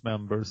alliance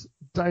members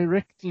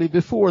directly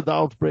before the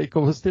outbreak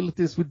of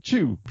hostilities with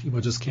Chu. People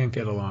just can't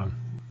get along.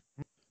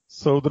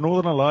 So the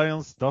Northern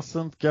Alliance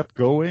doesn't get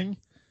going.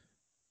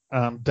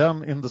 And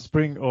then in the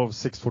spring of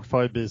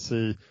 645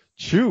 BC,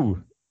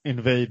 Chu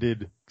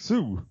invaded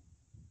Xu.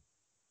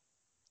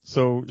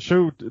 So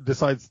Shu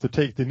decides to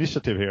take the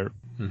initiative here.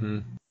 Mm-hmm.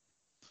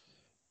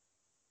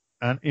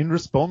 And in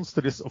response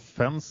to this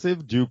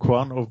offensive, Duke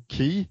Huan of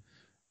Qi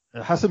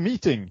has a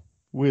meeting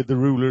with the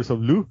rulers of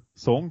Lu,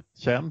 Song,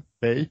 Chen,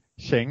 Bei,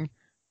 Sheng,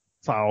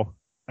 Cao,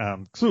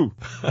 and Xu,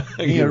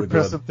 near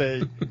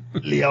present-day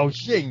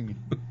Liaoxing,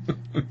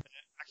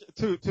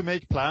 to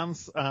make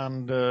plans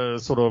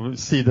and sort of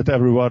see that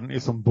everyone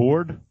is on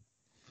board.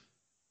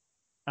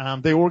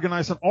 And they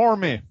organize an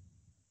army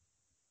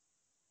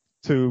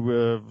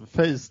to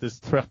face this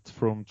threat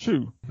from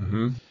Chu.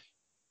 Mm-hmm.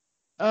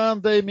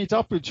 And they meet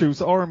up with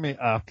Chu's army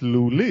at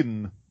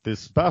Lulin,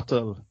 this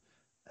battle.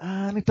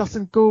 And it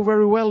doesn't go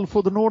very well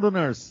for the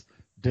Northerners.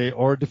 They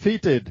are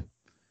defeated,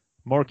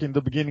 marking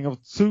the beginning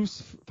of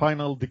Xu's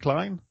final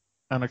decline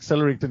and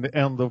accelerating the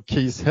end of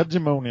Qi's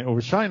hegemony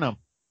over China.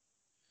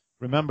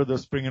 Remember, the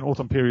spring and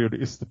autumn period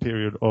is the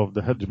period of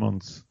the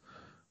hegemons,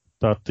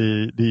 that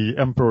the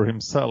emperor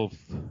himself,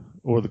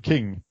 or the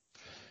king,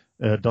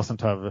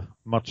 doesn't have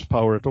much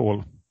power at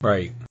all.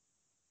 Right.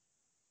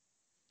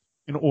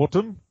 In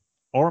autumn,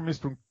 armies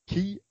from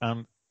Qi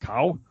and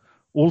Cao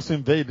also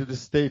invaded the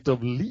state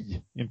of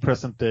Li in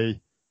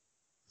present-day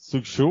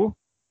Suzhou.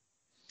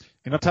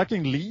 In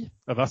attacking Li,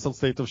 a vassal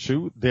state of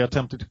Shu, they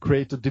attempted to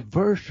create a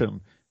diversion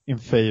in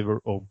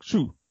favor of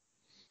Shu.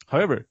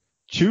 However,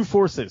 Chu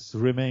forces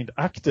remained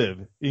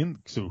active in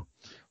Xu,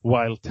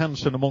 while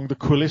tension among the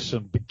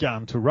coalition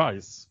began to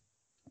rise.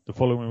 The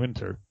following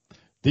winter,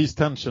 these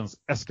tensions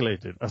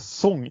escalated as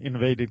Song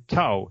invaded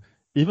Cao,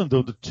 even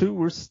though the two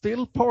were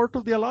still part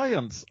of the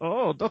alliance.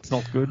 Oh, that's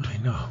not good. I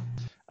know.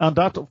 And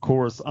that, of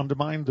course,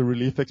 undermined the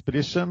relief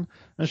expedition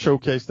and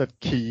showcased that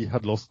Qi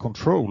had lost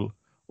control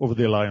over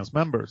the alliance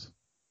members.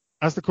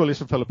 As the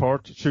coalition fell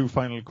apart, Shu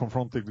finally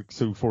confronted the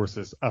Xu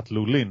forces at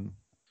Lulin.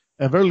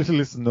 And very little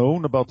is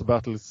known about the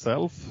battle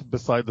itself,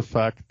 beside the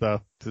fact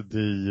that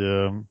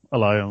the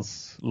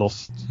alliance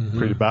lost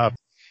pretty bad.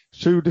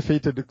 Shu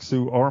defeated the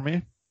Xu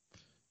army.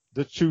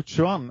 The Chu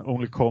Chuan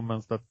only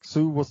comments that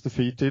Xu was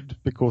defeated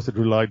because it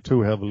relied too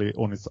heavily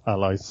on its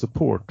allies'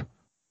 support.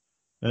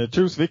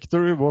 Chu's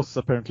victory was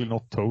apparently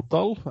not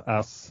total,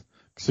 as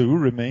Xu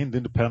remained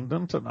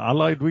independent and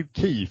allied with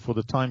Qi for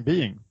the time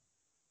being.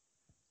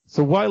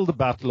 So while the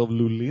Battle of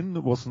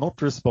Lulin was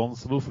not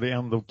responsible for the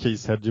end of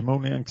Qi's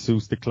hegemony and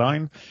Xu's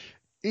decline,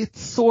 it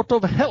sort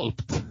of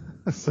helped.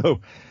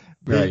 So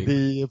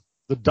the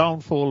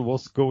downfall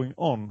was going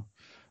on.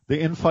 The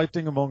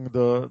infighting among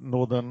the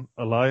Northern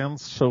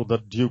Alliance showed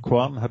that Duke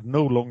Huan had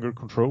no longer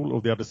control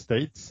of the other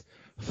states,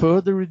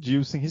 further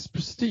reducing his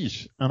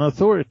prestige and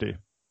authority.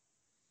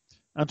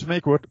 And to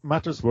make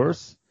matters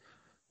worse,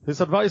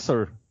 his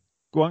advisor,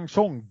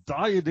 Guangzhong,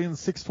 died in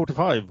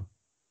 645.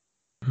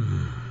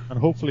 And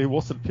hopefully he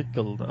wasn't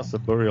pickled as a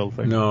burial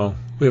thing. No,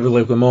 we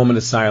have a moment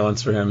of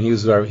silence for him. He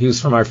was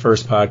from our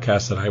first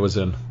podcast that I was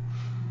in.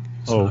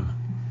 So,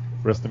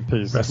 rest in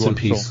peace. Rest in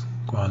peace,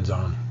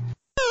 Guangzhong.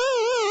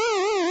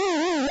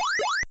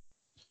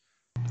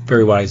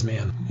 Very wise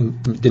man.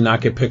 He did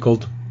not get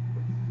pickled.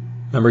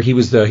 Remember, he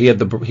did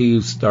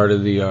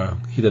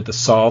the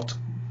salt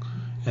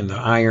and the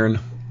iron.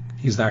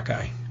 He's that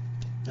guy.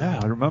 Yeah,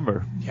 I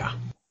remember. Yeah.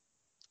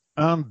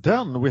 And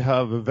then we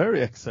have a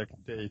very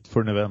exact date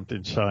for an event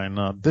in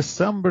China,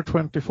 December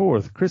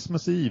 24th,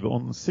 Christmas Eve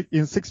in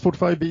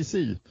 645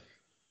 BC.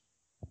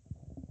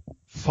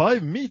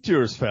 5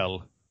 meteors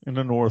fell in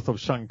the north of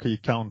Shanxi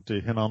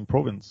County, Henan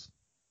Province.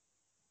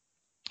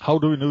 How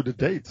do we know the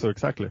date so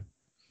exactly?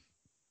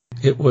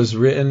 It was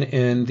written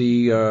in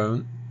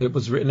the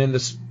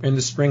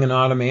spring and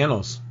autumn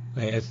annals.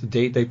 It's the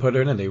date they put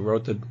it in. They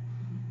wrote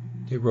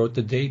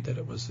the date that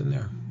it was in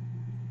there.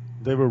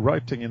 They were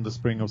writing in the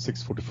spring of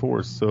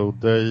 644, so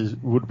they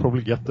would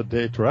probably get the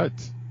date right.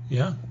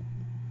 Yeah.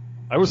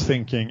 I was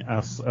thinking,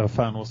 as a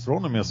fan of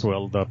astronomy as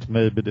well, that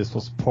maybe this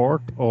was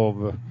part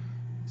of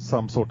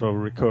some sort of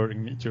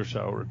recurring meteor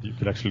shower that you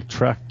could actually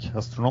track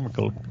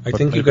astronomical. I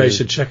think you guys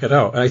should check it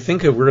out. I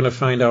think we're going to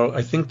find out.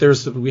 I think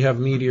we have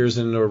meteors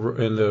in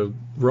the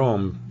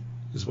Rome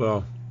as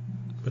well,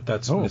 but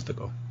that's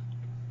mystical.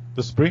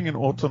 The spring and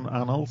autumn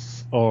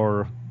annals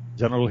are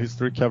general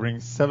history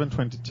covering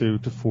 722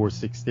 to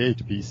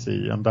 468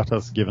 BC, and that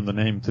has given the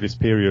name to this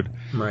period.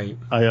 Right.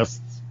 It's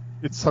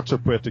such a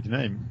poetic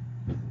name.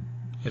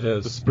 It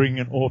is. The spring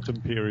and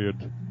autumn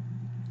period.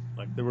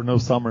 Like there were no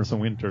summers and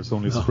winters,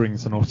 only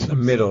springs and autumns. The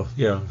middle,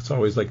 yeah. It's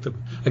always like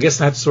I guess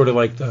that's sort of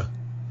like the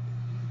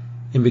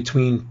in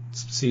between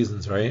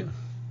seasons, right?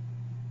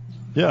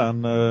 Yeah,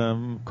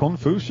 and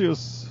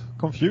Confucius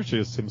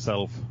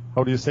himself.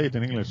 How do you say it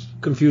in English?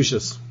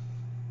 Confucius.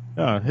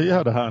 Yeah, he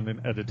had a hand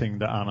in editing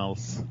the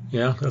annals.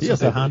 Yeah, he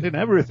has a hand in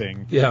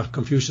everything. Yeah,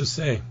 Confucius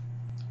say.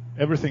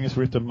 Everything is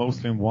written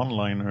mostly in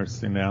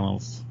one-liners in the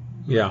annals.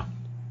 Yeah.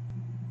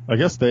 I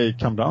guess they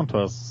come down to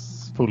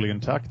us fully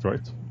intact,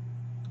 right?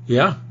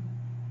 Yeah.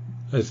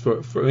 It's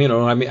for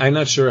I mean, I'm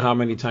not sure how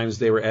many times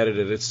they were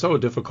edited. It's so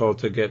difficult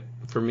to get,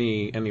 for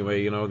me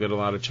anyway, get a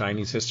lot of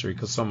Chinese history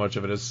because so much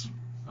of it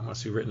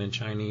must be written in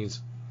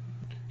Chinese.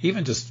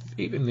 Even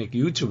like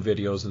YouTube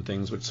videos and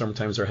things, which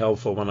sometimes are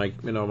helpful when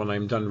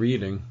I'm done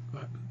reading,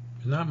 but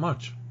not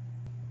much.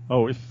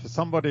 Oh, if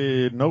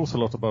somebody knows a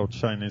lot about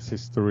Chinese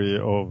history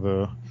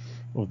of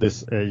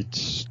this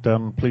age,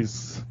 then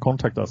please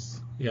contact us.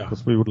 Yeah,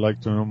 because we would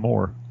like to know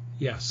more.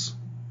 Yes,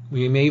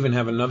 we may even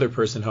have another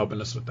person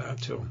helping us with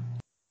that too.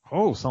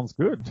 Oh, sounds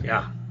good.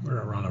 Yeah,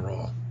 we're on a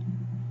roll.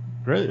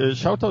 Great.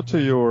 Shout out to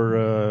your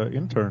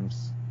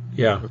interns.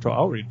 Yeah, to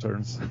our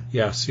interns.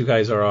 Yes, you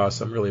guys are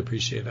awesome. Really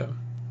appreciate it.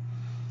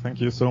 Thank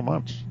you so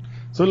much.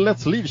 So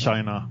let's leave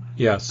China.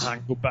 Yes.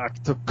 And go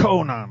back to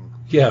Conan.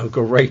 Yeah, we'll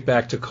go right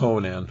back to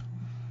Conan.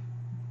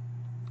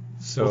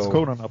 So what's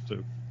Conan up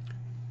to?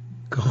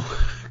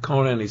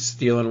 Conan, he's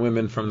stealing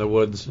women from the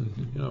woods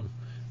and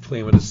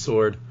playing with his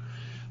sword.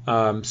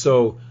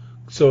 So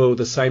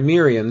the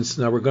Cimmerians.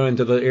 Now we're going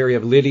into the area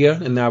of Lydia,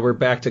 and now we're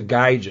back to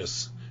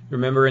Gyges.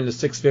 Remember, in the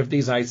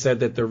 650s, I said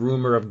that the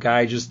rumor of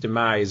Gyges'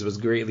 demise was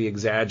greatly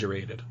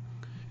exaggerated,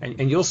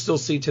 and you'll still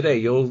see today.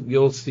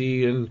 You'll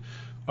see in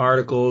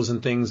articles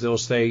and things they'll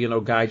say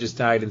Gyges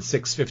died in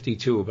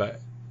 652, but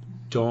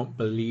don't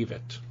believe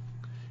it.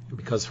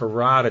 because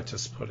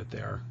Herodotus put it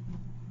there.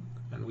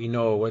 And we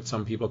know what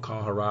some people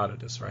call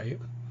Herodotus, right?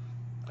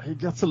 He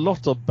gets a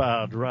lot of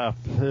bad rap.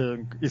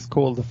 He's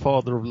called the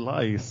father of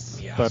lies.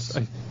 Yes.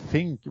 But I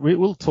think we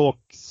will talk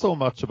so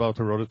much about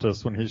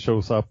Herodotus when he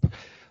shows up.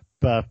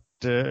 But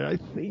I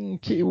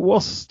think he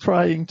was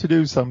trying to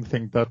do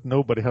something that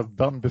nobody has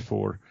done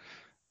before.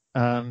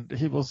 And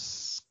he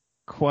was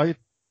quite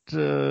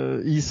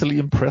easily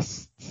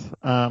impressed.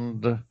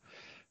 And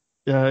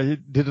he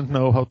didn't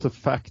know how to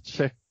fact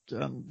check.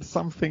 And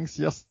some things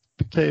just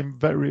became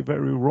very,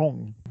 very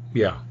wrong.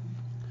 Yeah.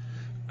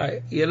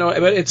 But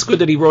it's good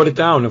that he wrote it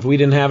down. If we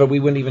didn't have it,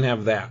 we wouldn't even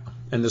have that.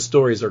 And the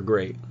stories are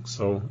great.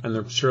 And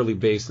they're surely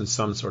based in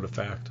some sort of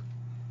fact.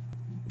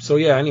 So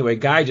yeah, anyway,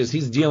 Gyges,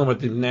 he's dealing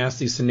with the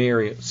nasty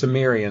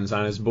Cimmerians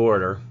on his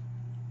border.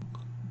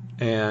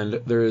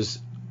 And there's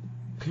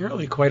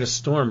apparently quite a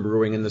storm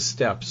brewing in the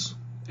steppes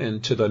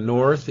and to the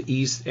north,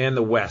 east, and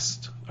the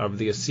west of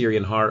the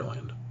Assyrian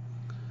heartland.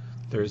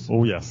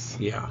 Oh, yes.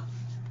 Yeah.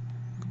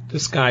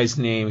 This guy's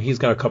name, he's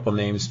got a couple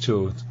names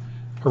too.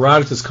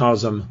 Herodotus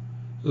calls him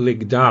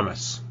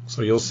Ligdamus.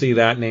 So you'll see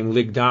that name,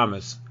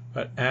 Ligdamus.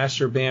 But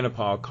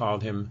Ashurbanipal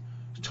called him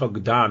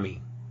Tugdami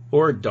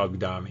or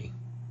Dugdami.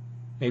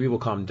 Maybe we'll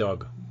call him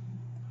Doug.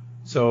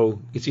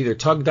 So it's either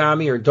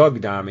Tugdami or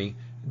Dugdami.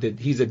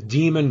 He's a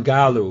demon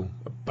Galu,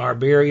 a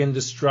barbarian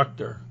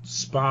destructor,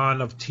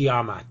 spawn of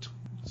Tiamat.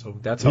 So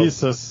that's how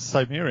he's a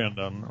Cimmerian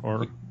then,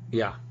 or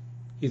yeah,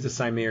 he's a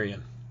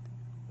Cimmerian.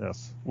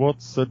 Yes.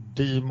 What's a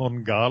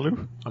demon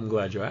Galu? I'm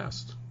glad you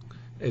asked.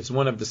 It's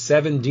one of the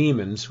 7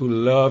 demons who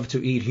love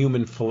to eat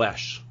human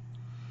flesh.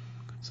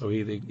 So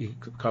he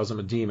calls him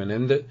a demon.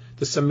 And the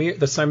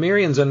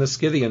Cimmerians and the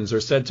Scythians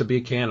are said to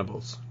be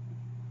cannibals.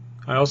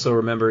 I also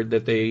remember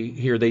that they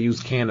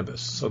use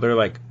cannabis. So they're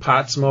like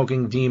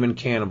pot-smoking demon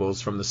cannibals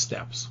from the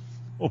steppes.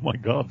 Oh my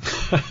God.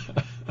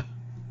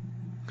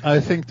 I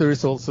think there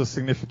is also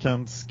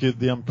significant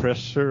Scythian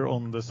pressure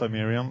on the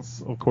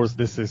Cimmerians. Of course,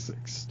 this is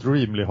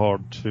extremely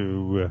hard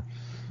to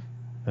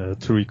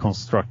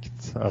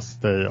reconstruct, as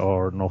they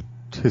are not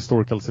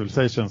historical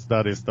civilizations.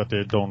 That is, that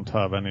they don't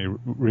have any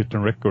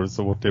written records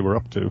of what they were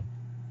up to.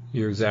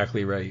 You're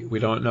exactly right. We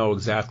don't know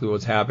exactly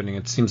what's happening.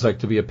 It seems like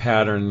to be a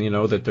pattern,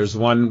 that there's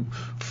one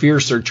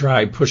fiercer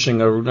tribe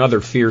pushing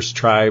another fierce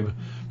tribe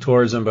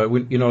towards them.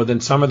 But, then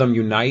some of them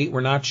unite.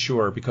 We're not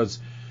sure, because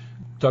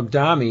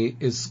Dugdami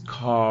is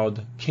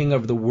called King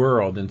of the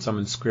World in some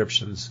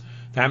inscriptions.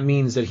 That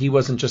means that he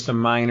wasn't just a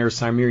minor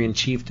Cimmerian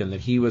chieftain, that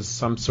he was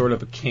some sort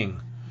of a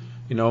king.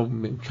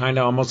 Kind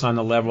of almost on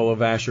the level of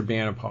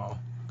Ashurbanipal.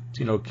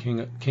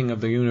 King of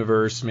the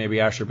universe, maybe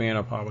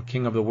Ashurbanipal, but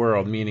king of the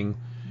world, meaning,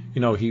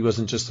 he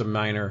wasn't just a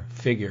minor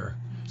figure.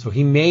 So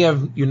he may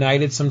have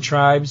united some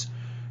tribes,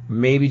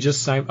 maybe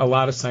just a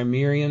lot of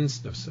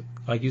Cimmerians.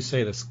 Like you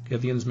say, the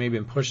Scythians may have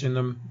been pushing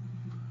them.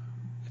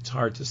 It's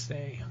hard to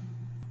say.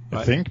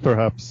 I think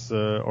perhaps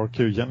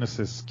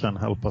archaeogenesis can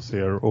help us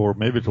here, or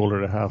maybe it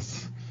already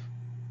has.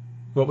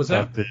 What was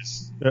that? That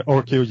is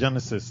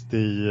archaeogenesis,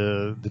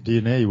 the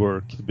DNA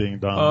work being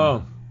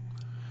done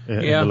in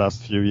the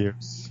last few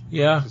years.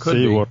 Yeah, could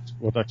see be.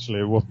 what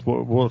actually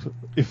what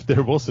if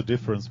there was a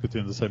difference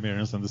between the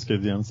Cimmerians and the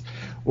Scythians,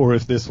 or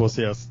if this was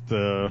just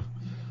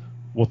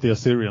what the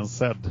Assyrians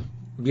said.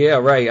 Yeah,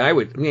 right.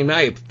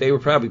 They were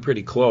probably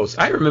pretty close.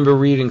 I remember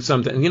reading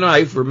something.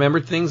 I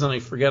remember things and I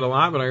forget a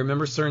lot, but I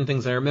remember certain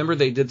things. I remember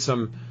they did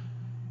some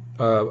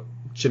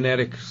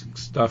genetic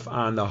stuff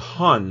on the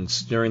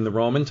Huns during the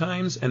Roman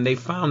times, and they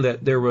found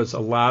that there was a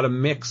lot of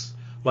mix,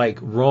 like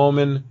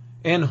Roman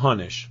and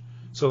Hunnish.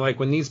 So like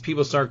when these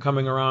people started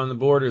coming around the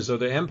borders of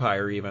the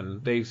empire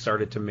even, they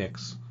started to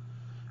mix.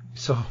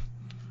 So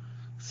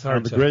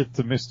and the great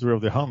mystery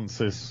of the Huns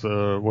is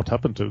what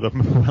happened to them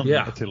when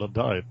Attila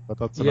died. But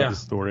that's another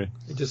story.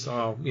 That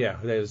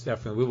is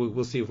definitely.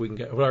 We'll see if we can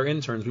get. With our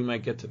interns, we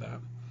might get to that.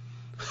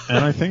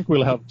 And I think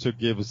we'll have to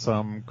give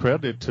some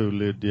credit to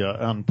Lydia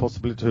and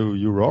possibly to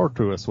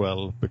Urartu as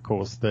well,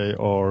 because they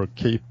are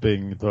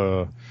keeping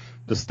the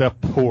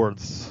steppe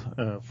hordes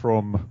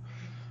from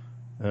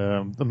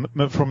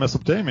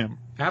Mesopotamia.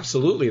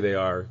 Absolutely, they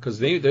are, because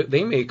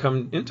they may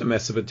come into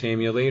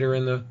Mesopotamia later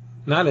in the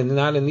not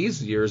in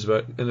these years,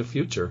 but in the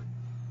future.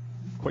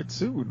 Quite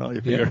soon, I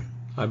hear.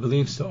 I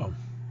believe so.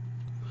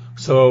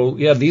 So,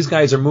 these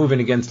guys are moving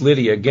against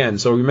Lydia again.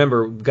 So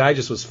remember,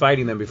 Gyges was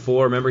fighting them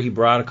before. Remember, he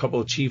brought a couple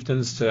of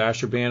chieftains to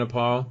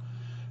Ashurbanipal.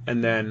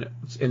 And then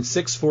in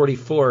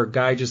 644,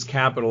 Gyges'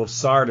 capital of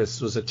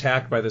Sardis was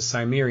attacked by the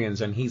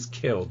Cimmerians, and he's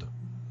killed.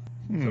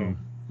 So,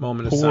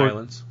 moment of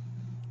silence.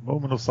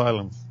 Moment of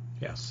silence.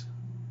 Yes.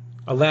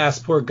 Alas,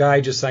 poor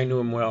Gyges, I knew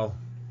him well.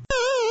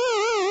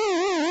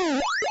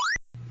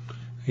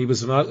 He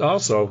was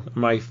also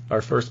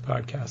our first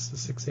podcast, the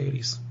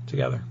 680s,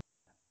 together.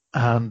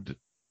 And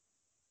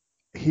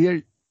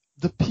here,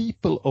 the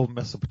people of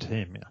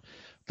Mesopotamia,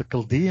 the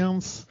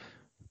Chaldeans,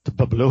 the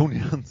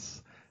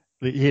Babylonians,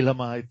 the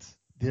Elamites,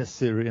 the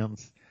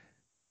Assyrians,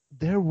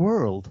 their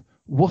world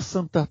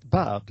wasn't that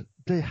bad.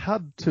 They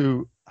had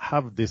to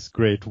have this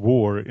great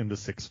war in the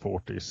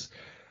 640s.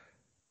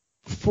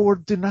 for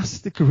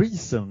dynastic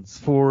reasons,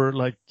 for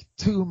like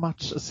too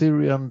much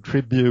Assyrian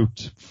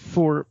tribute,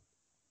 for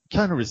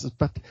kind of reasons.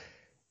 But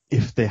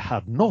if they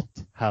had not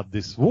had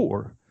this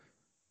war,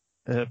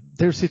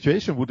 their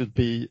situation wouldn't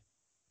be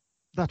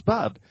that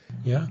bad.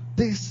 Yeah.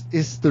 This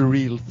is the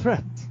real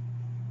threat.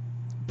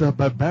 The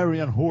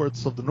barbarian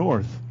hordes of the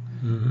north.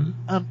 Mm-hmm.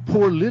 And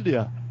poor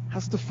Lydia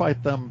has to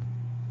fight them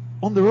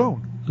on their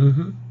own.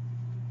 Mm-hmm.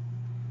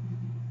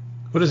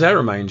 What does that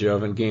remind you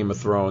of in Game of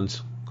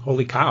Thrones?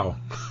 Holy cow.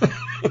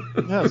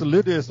 Yeah, so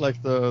Lydia is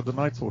like the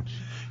Night's Watch.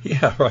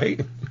 Yeah,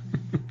 right?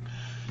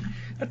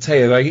 I tell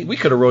you, like, we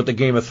could have wrote the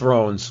Game of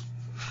Thrones.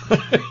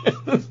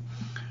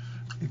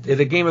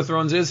 The Game of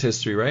Thrones is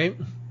history, right?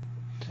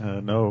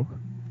 No.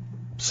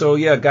 So,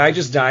 yeah, Guy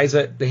just dies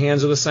at the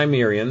hands of the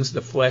Cimmerians,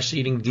 the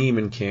flesh-eating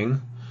demon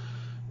king.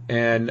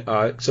 And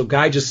so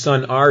Gaija's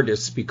son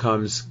Ardys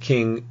becomes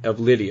king of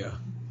Lydia.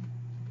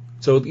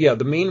 So, yeah,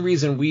 the main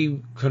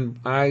reason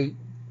I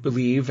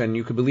believe, and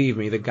you could believe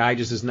me, that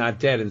Gaius is not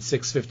dead in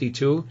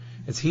 652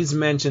 is he's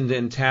mentioned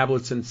in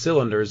tablets and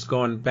cylinders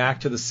going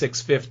back to the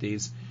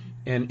 650s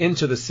and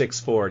into the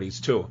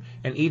 640s too.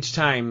 And each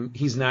time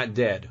he's not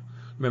dead.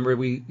 Remember,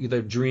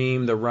 the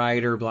dream, the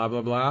rider, blah,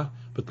 blah, blah.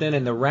 But then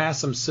in the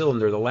Rassam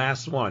cylinder, the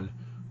last one,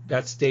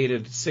 that's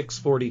dated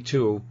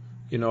 642,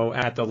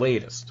 at the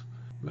latest.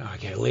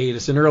 Okay,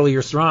 latest and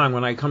earlier strong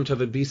when I come to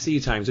the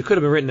BC times. It could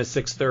have been written in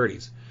the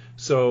 630s.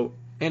 So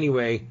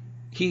anyway,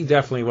 he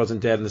definitely wasn't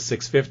dead in the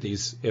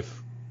 650s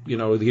if,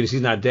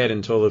 he's not dead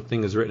until the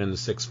thing is written in the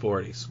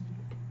 640s.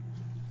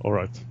 All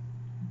right.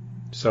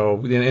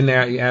 So in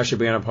there,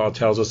 Ashurbanipal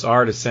tells us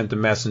Ardys sent the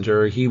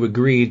messenger. He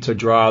agreed to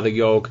draw the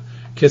yoke,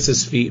 kiss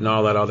his feet, and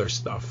all that other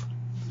stuff.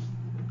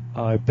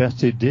 I bet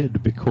he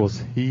did,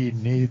 because he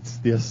needs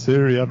the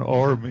Assyrian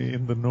army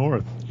in the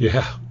north.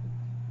 Yeah.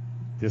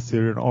 The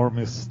Assyrian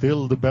army is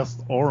still the best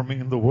army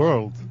in the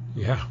world.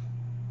 Yeah.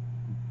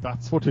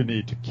 That's what you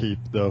need to keep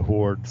the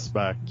hordes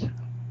back.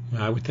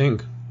 I would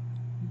think.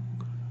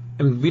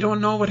 And we don't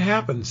know what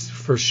happens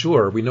for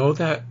sure. We know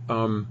that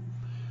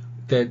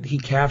that he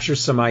captures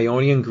some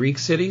Ionian Greek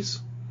cities.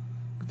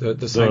 The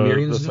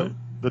Cimmerians do.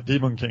 The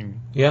Demon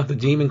King. Yeah, the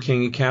Demon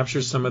King. He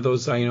captures some of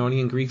those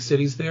Ionian Greek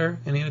cities there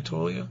in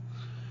Anatolia.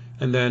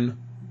 And then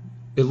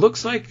it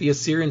looks like the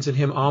Assyrians and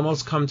him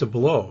almost come to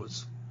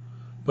blows.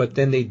 But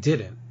then they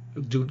didn't.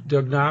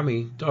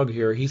 Doug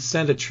here, he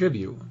sent a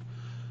tribute.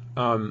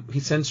 He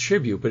sends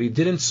tribute, but he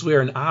didn't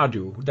swear an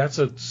adu. That's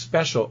a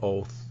special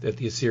oath that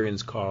the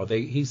Assyrians call.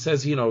 He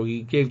says,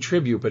 he gave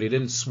tribute, but he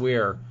didn't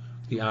swear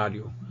the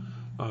adu.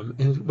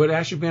 And what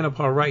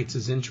Ashurbanipal writes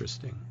is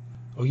interesting.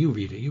 Oh, you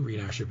read it. You read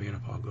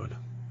Ashurbanipal. Good.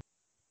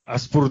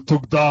 As for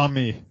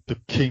Tugdami, the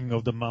king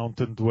of the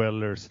mountain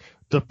dwellers,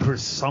 the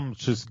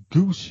presumptuous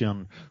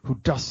Gutian, who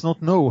does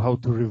not know how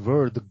to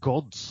revere the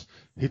gods,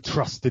 he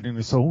trusted in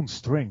his own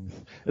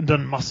strength, and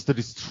then mustered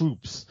his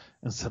troops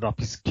and set up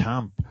his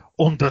camp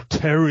on the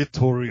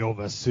territory of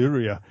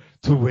Assyria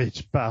to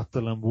wage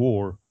battle and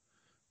war.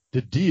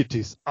 The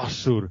deities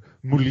Ashur,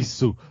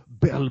 Mulissu,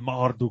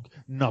 Bel-Marduk,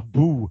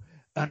 Nabu,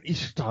 and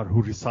Ishtar,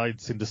 who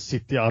resides in the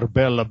city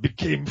Arbela,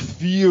 became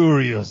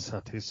furious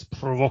at his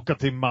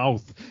provocative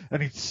mouth,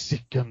 and it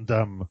sickened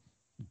them.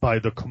 By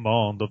the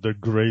command of their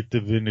great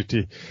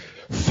divinity,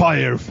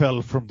 fire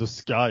fell from the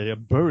sky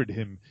and buried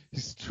him,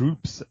 his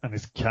troops, and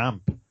his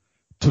camp.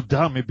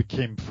 Tugdami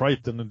became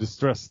frightened and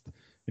distressed,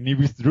 and he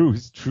withdrew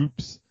his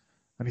troops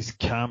and his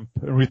camp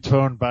and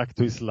returned back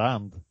to his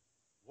land.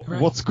 Right.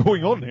 What's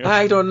going on here?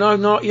 I don't know.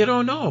 No, you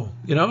don't know.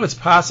 It's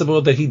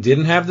possible that he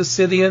didn't have the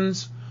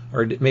Scythians,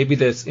 or maybe maybe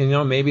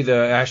the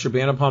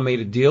Ashurbanipal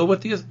made a deal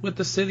with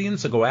the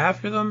Scythians to go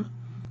after them.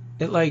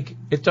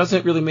 It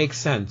doesn't really make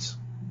sense.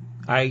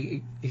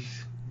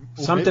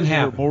 Something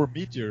happened. More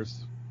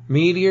meteors.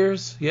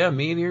 Meteors, yeah,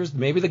 meteors.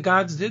 Maybe the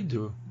gods did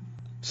do.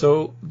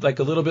 So, a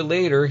little bit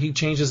later, he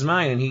changed his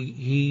mind, and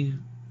he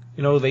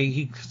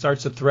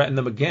starts to threaten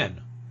them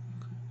again.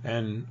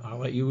 And I'll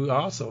let you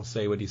also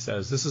say what he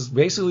says. This is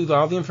basically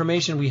all the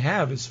information we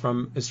have is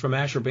from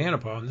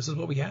Ashurbanipal, and this is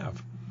what we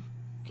have.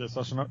 Okay,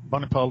 so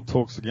Ashurbanipal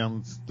talks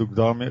against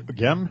Tugdami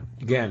again.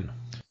 Again.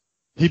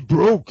 He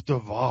broke the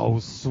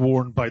vows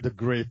sworn by the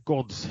great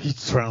gods. He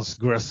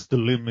transgressed the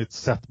limits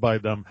set by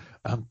them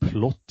and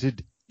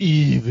plotted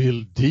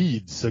evil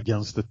deeds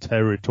against the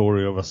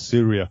territory of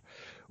Assyria.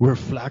 Where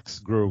flax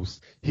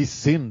grows, he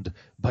sinned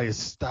by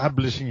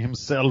establishing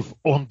himself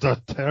on the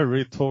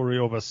territory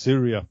of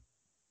Assyria.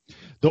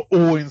 The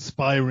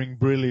awe-inspiring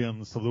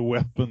brilliance of the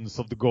weapons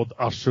of the god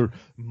Ashur,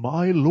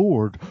 my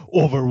lord,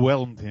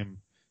 overwhelmed him.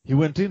 He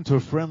went into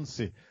a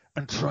frenzy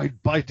and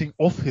tried biting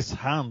off his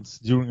hands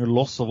during a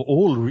loss of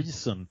all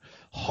reason.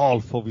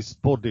 Half of his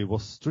body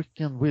was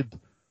stricken with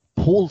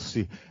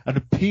palsy, and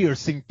a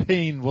piercing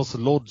pain was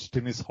lodged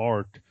in his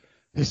heart.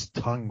 His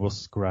tongue was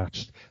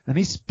scratched, and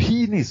his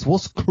penis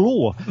was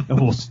clawed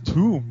and was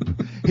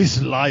tombed.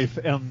 His life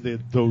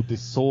ended, though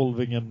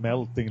dissolving and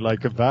melting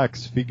like a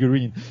wax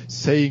figurine,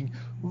 saying,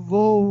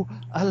 "Woe,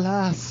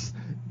 alas!"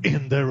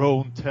 In their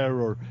own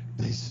terror,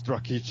 they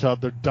struck each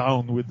other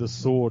down with the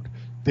sword.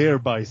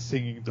 thereby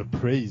singing the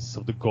praise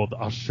of the god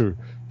Ashur,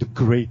 the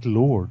great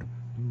lord,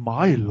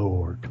 my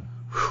lord.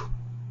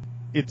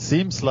 It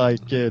seems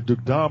like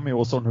Dugdami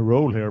was on a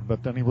roll here,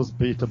 but then he was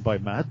beaten by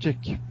magic.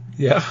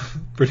 Yeah,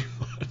 pretty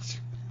much.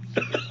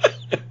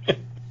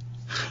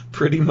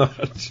 Pretty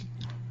much.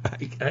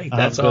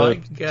 That's all I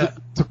can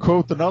get. To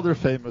quote another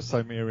famous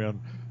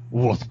Cimmerian,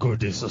 what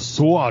good is a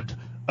sword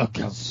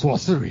against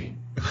sorcery?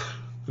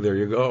 There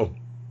you go.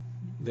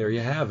 There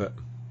you have it.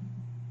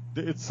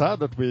 It's sad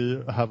that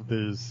we have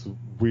these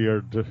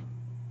weird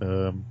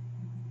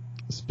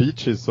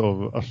speeches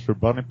of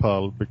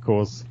Ashurbanipal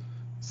because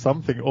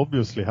something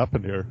obviously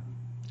happened here.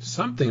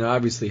 Something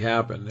obviously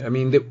happened. I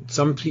mean,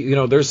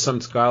 there's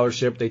some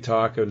scholarship. They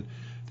talk and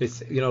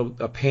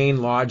a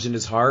pain lodged in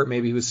his heart.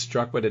 Maybe he was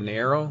struck with an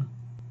arrow.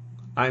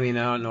 I mean,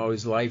 I don't know.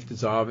 His life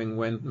dissolving,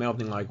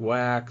 melting like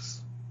wax.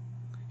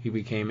 He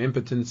became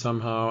impotent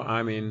somehow.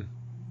 I mean,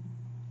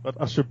 but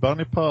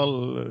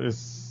Ashurbanipal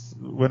is,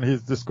 when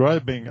he's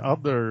describing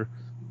other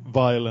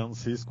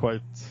violence, he's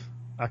quite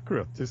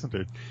accurate, isn't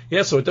he?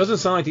 Yeah, so it doesn't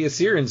sound like the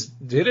Assyrians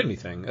did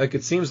anything. Like,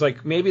 it seems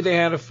like maybe they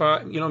had a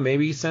fight,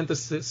 maybe he sent the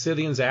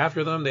Scythians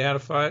after them, they had a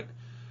fight.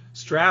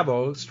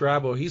 Strabo,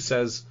 he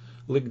says,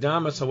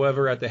 Ligdamus,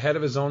 however, at the head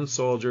of his own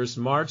soldiers,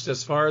 marched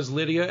as far as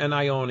Lydia and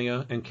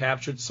Ionia and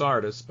captured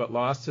Sardis, but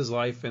lost his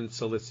life in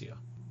Cilicia.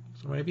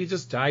 So maybe he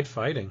just died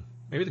fighting.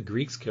 Maybe the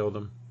Greeks killed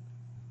him.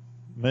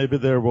 Maybe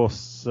there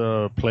was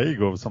a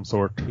plague of some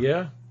sort.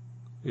 Yeah.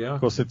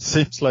 Because it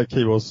seems like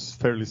he was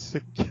fairly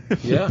sick.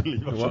 Yeah,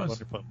 it was.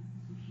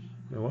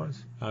 It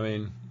was. I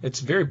mean,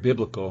 it's very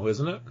biblical,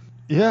 isn't it?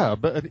 Yeah,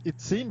 but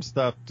it seems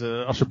that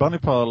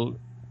Ashurbanipal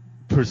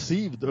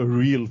perceived a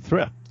real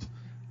threat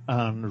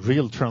and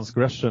real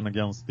transgression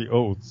against the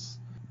oaths.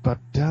 But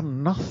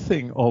then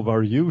nothing of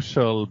our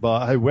usual,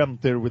 but I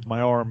went there with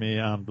my army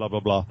and blah, blah,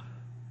 blah.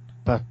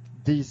 But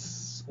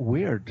these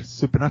weird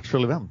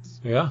supernatural events.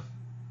 Yeah.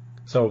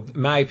 So,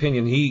 in my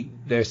opinion,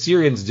 the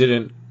Assyrians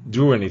didn't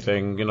do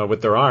anything,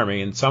 with their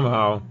army, and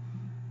somehow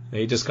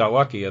they just got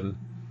lucky, and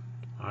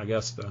I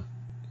guess the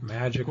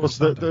magic was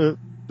the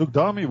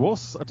Dugdami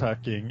was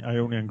attacking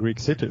Ionian Greek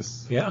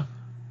cities. Yeah.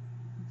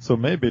 So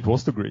maybe it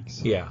was the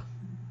Greeks. Yeah.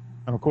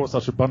 And of course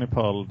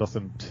Ashurbanipal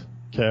doesn't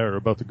care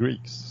about the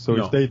Greeks, so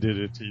No. if they did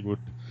it, he would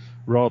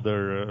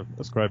rather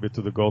ascribe it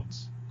to the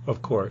gods.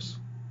 Of course.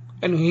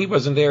 And he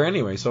wasn't there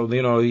anyway, so,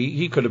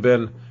 he could have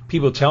been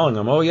people telling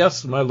him, oh,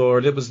 yes, my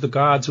lord, it was the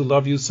gods who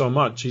love you so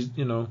much.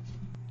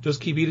 Just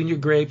keep eating your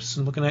grapes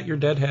and looking at your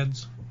dead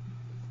heads.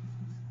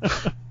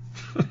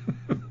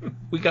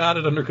 We got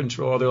it under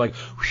control. They're like,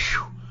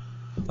 whew,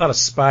 a lot of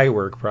spy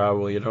work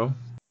probably,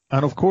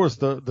 And of course,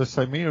 the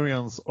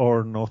Cimmerians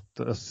are not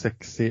a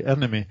sexy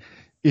enemy.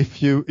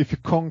 If you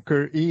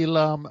conquer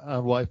Elam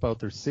and wipe out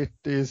their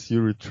cities,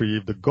 you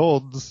retrieve the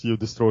gods, you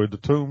destroy the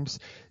tombs.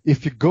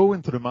 If you go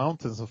into the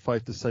mountains and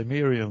fight the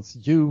Cimmerians,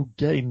 you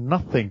gain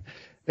nothing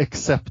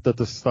except that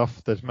the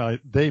stuff that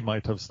they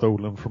might have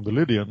stolen from the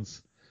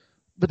Lydians.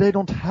 But they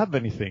don't have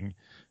anything.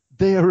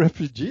 They are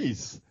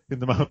refugees in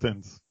the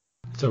mountains.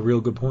 It's a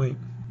real good point.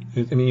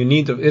 I mean, you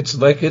need to. It's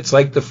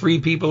like the free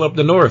people up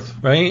the north,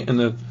 right? And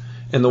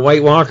the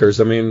White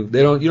Walkers. I mean,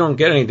 you don't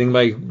get anything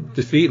by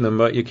defeating them,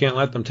 but you can't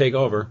let them take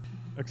over.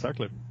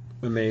 Exactly.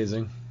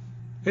 Amazing.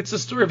 It's a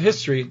story of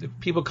history.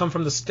 People come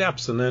from the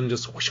steppes and then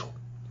just whoosh.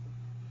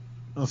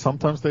 And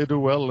sometimes they do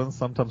well and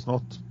sometimes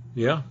not.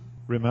 Yeah.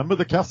 Remember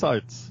the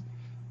Kassites?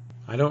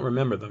 I don't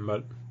remember them,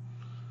 but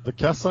the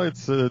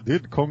Kassites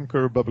did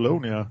conquer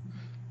Babylonia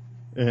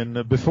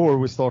before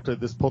we started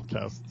this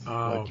podcast,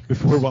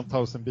 before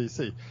 1000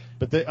 BC.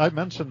 But I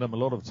mentioned them a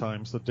lot of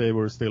times that they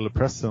were still a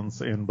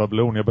presence in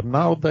Babylonia, but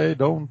now they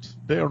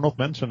are not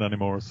mentioned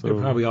anymore. So they're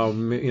probably all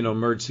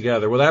merged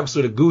together. Well, that's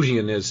what a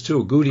Gutian is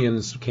too.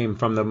 Gutians came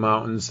from the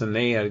mountains, and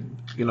they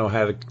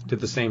did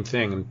the same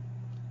thing,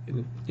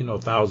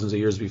 thousands of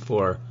years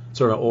before.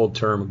 Sort of old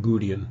term,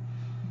 Gutian.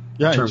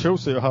 Yeah, it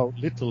shows you how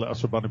little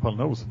Ashurbanipal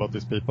knows about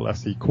these people,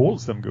 as he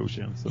calls them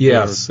Gutians.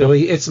 Yes, so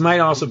it might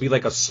also be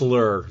like a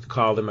slur to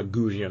call them a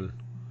Gutian.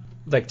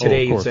 Like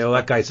today, you'd say, "Oh,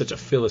 that guy's such a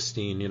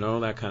Philistine,"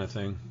 that kind of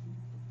thing.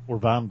 Or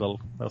Vandal.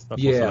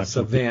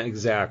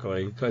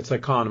 Exactly. It's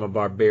like calling him a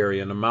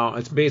barbarian.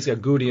 It's basically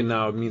a Gutian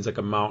now. It means like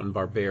a mountain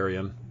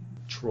barbarian,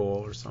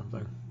 troll or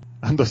something.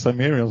 And the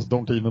Cimmerians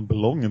don't even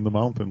belong in the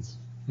mountains.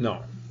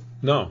 No,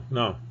 not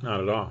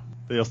at all.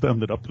 They just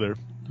ended up there.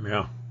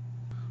 Yeah.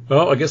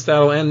 Well, I guess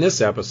that'll end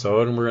this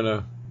episode, and we're going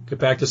to get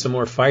back to some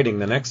more fighting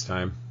the next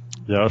time.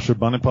 Yeah,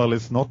 Ashurbanipal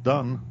is not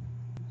done.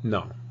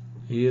 No,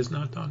 he is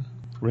not done.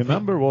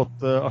 Remember what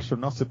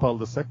Ashurnasirpal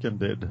II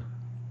did?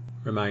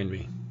 Remind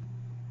me.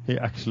 He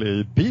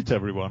actually beat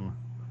everyone.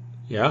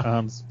 Yeah.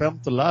 And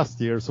spent the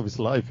last years of his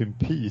life in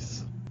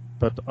peace.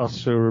 But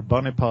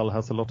Ashurbanipal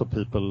has a lot of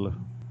people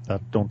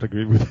that don't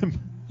agree with him.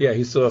 Yeah,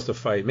 he still has to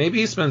fight.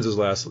 Maybe he spends his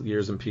last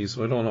years in peace.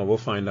 I don't know. We'll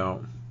find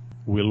out.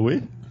 Will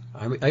we?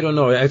 I don't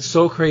know. It's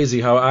so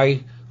crazy how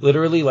I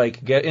literally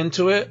get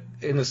into it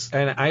and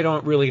I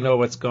don't really know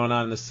what's going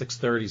on in the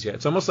 630s yet.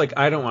 It's almost like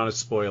I don't want to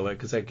spoil it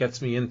because that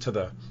gets me into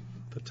the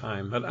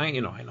time. But I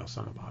know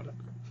some about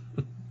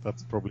it.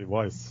 That's probably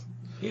wise.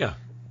 Yeah.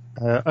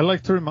 I'd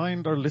like to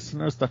remind our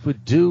listeners that we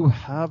do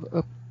have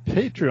a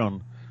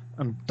Patreon,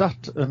 and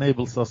that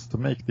enables us to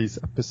make these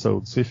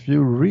episodes. So if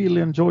you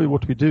really enjoy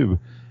what we do,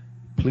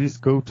 please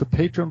go to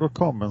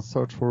patreon.com and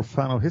search for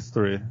Fan of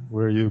History,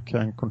 where you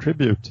can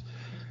contribute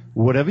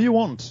whatever you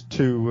want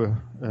to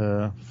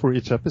for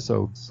each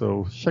episode.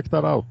 So check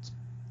that out.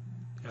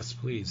 Yes,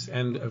 please.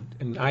 And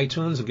in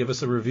iTunes, and give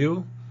us a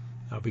review.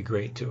 That'll be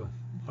great, too.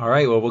 All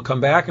right, well, we'll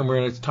come back, and we're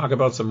going to talk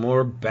about some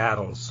more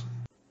battles.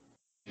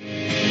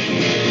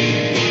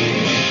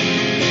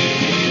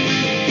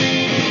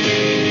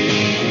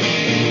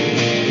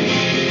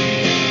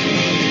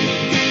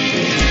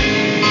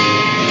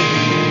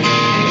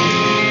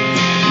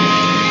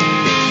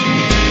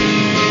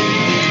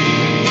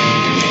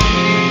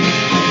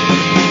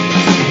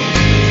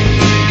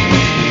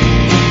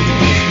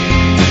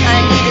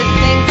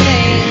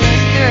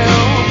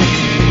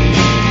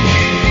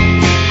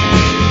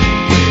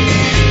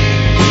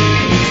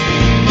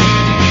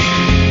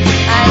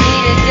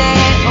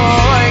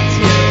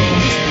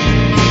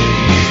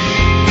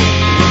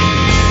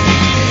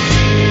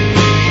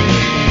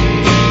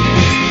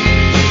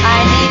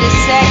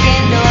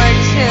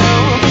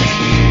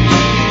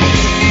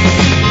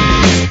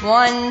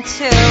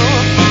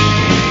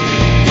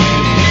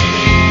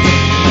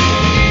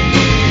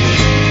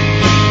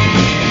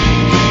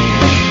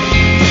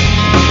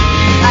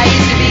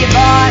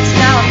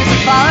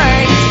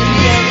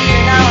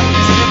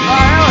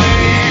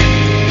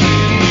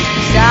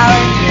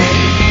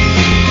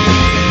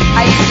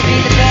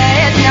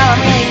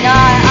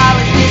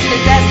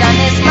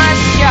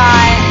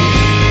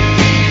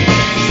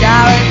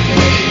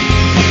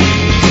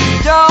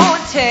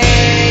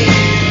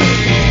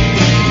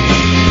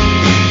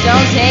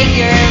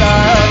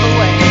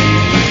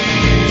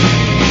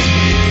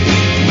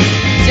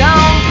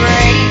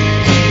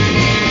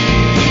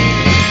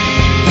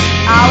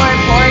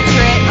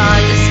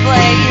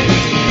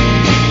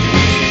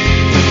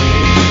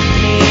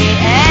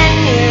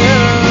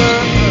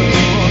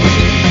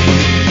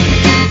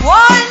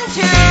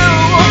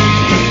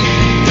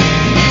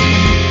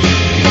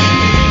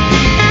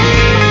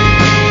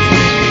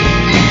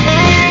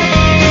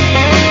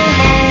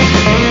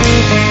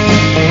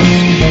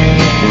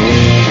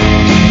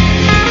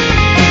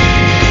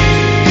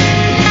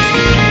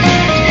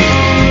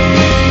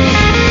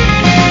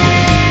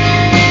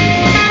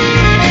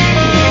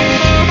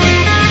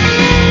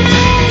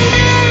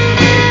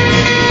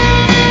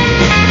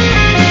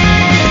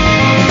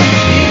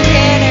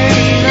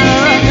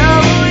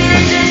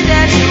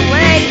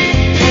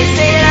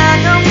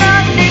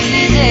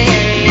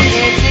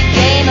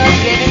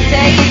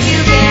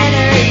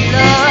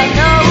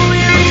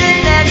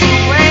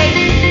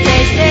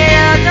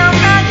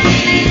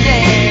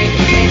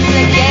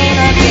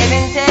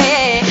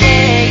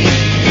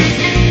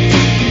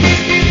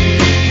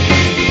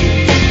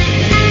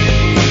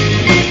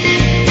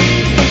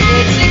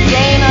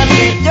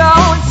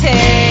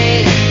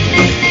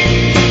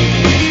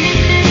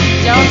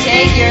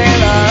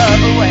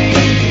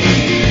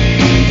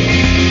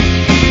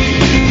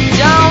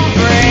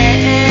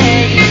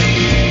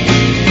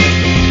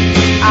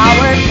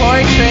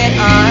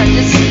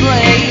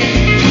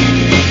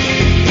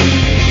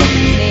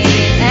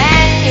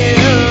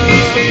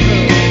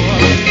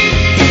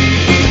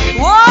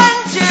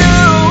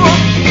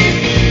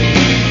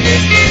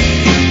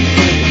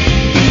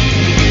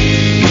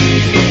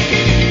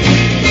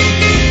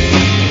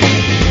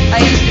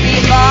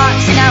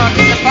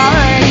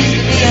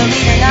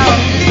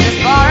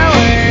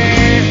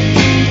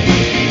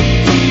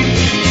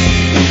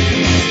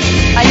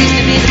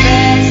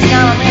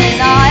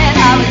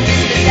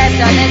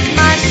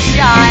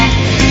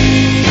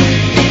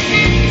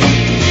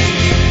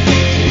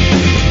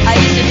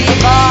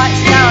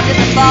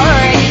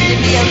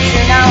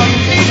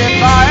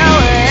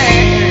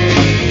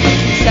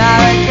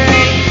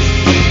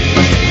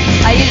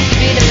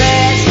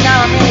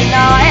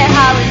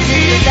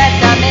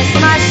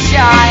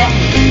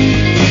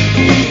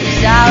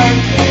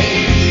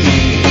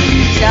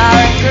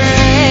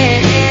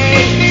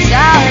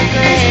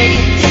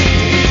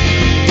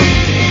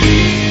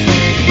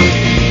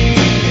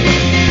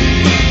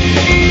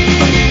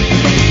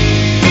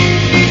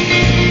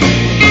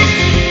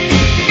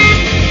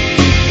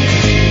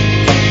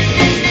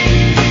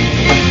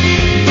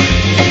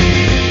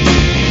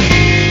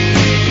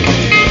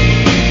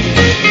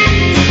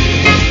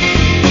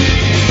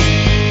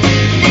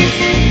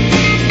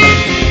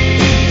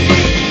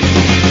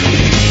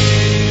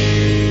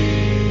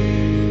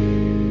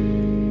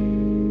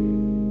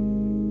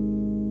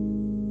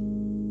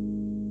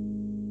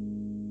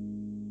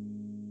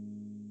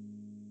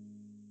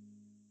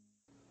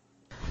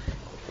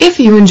 If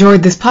you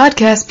enjoyed this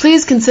podcast,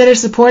 please consider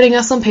supporting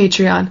us on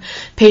Patreon.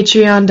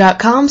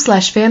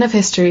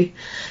 Patreon.com/fanofhistory.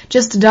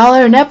 Just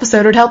 $1 an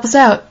episode would help us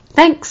out.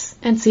 Thanks,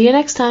 and see you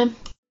next time.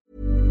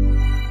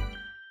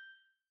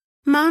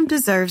 Mom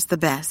deserves the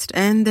best,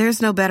 and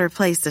there's no better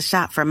place to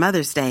shop for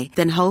Mother's Day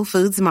than Whole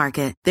Foods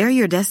Market. They're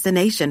your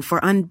destination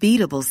for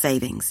unbeatable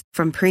savings,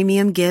 from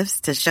premium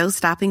gifts to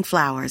show-stopping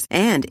flowers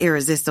and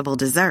irresistible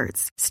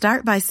desserts.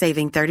 Start by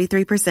saving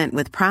 33%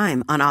 with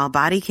Prime on all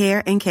body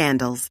care and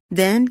candles.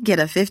 Then get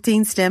a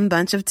 15-stem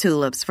bunch of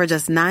tulips for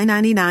just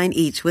 $9.99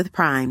 each with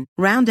Prime.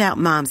 Round out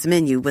Mom's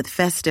menu with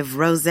festive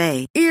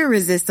rosé,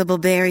 irresistible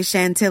berry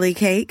chantilly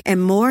cake,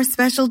 and more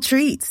special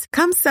treats.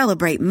 Come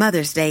celebrate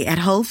Mother's Day at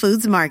Whole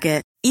Foods Market.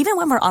 Even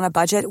when we're on a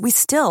budget, we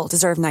still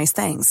deserve nice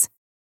things.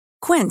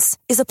 Quince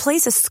is a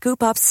place to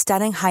scoop up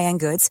stunning high-end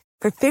goods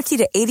for 50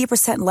 to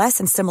 80% less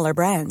than similar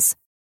brands.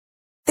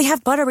 They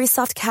have buttery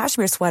soft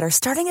cashmere sweaters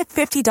starting at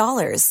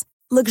 $50,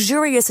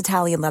 luxurious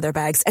Italian leather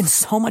bags, and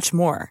so much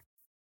more.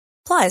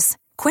 Plus,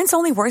 Quince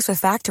only works with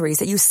factories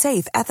that use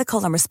safe,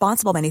 ethical, and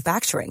responsible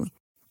manufacturing.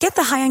 Get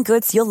the high-end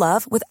goods you'll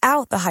love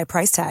without the high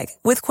price tag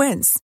with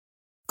Quince.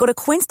 Go to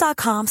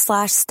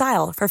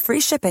quince.com/style for free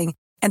shipping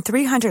and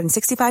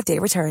 365-day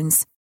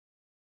returns.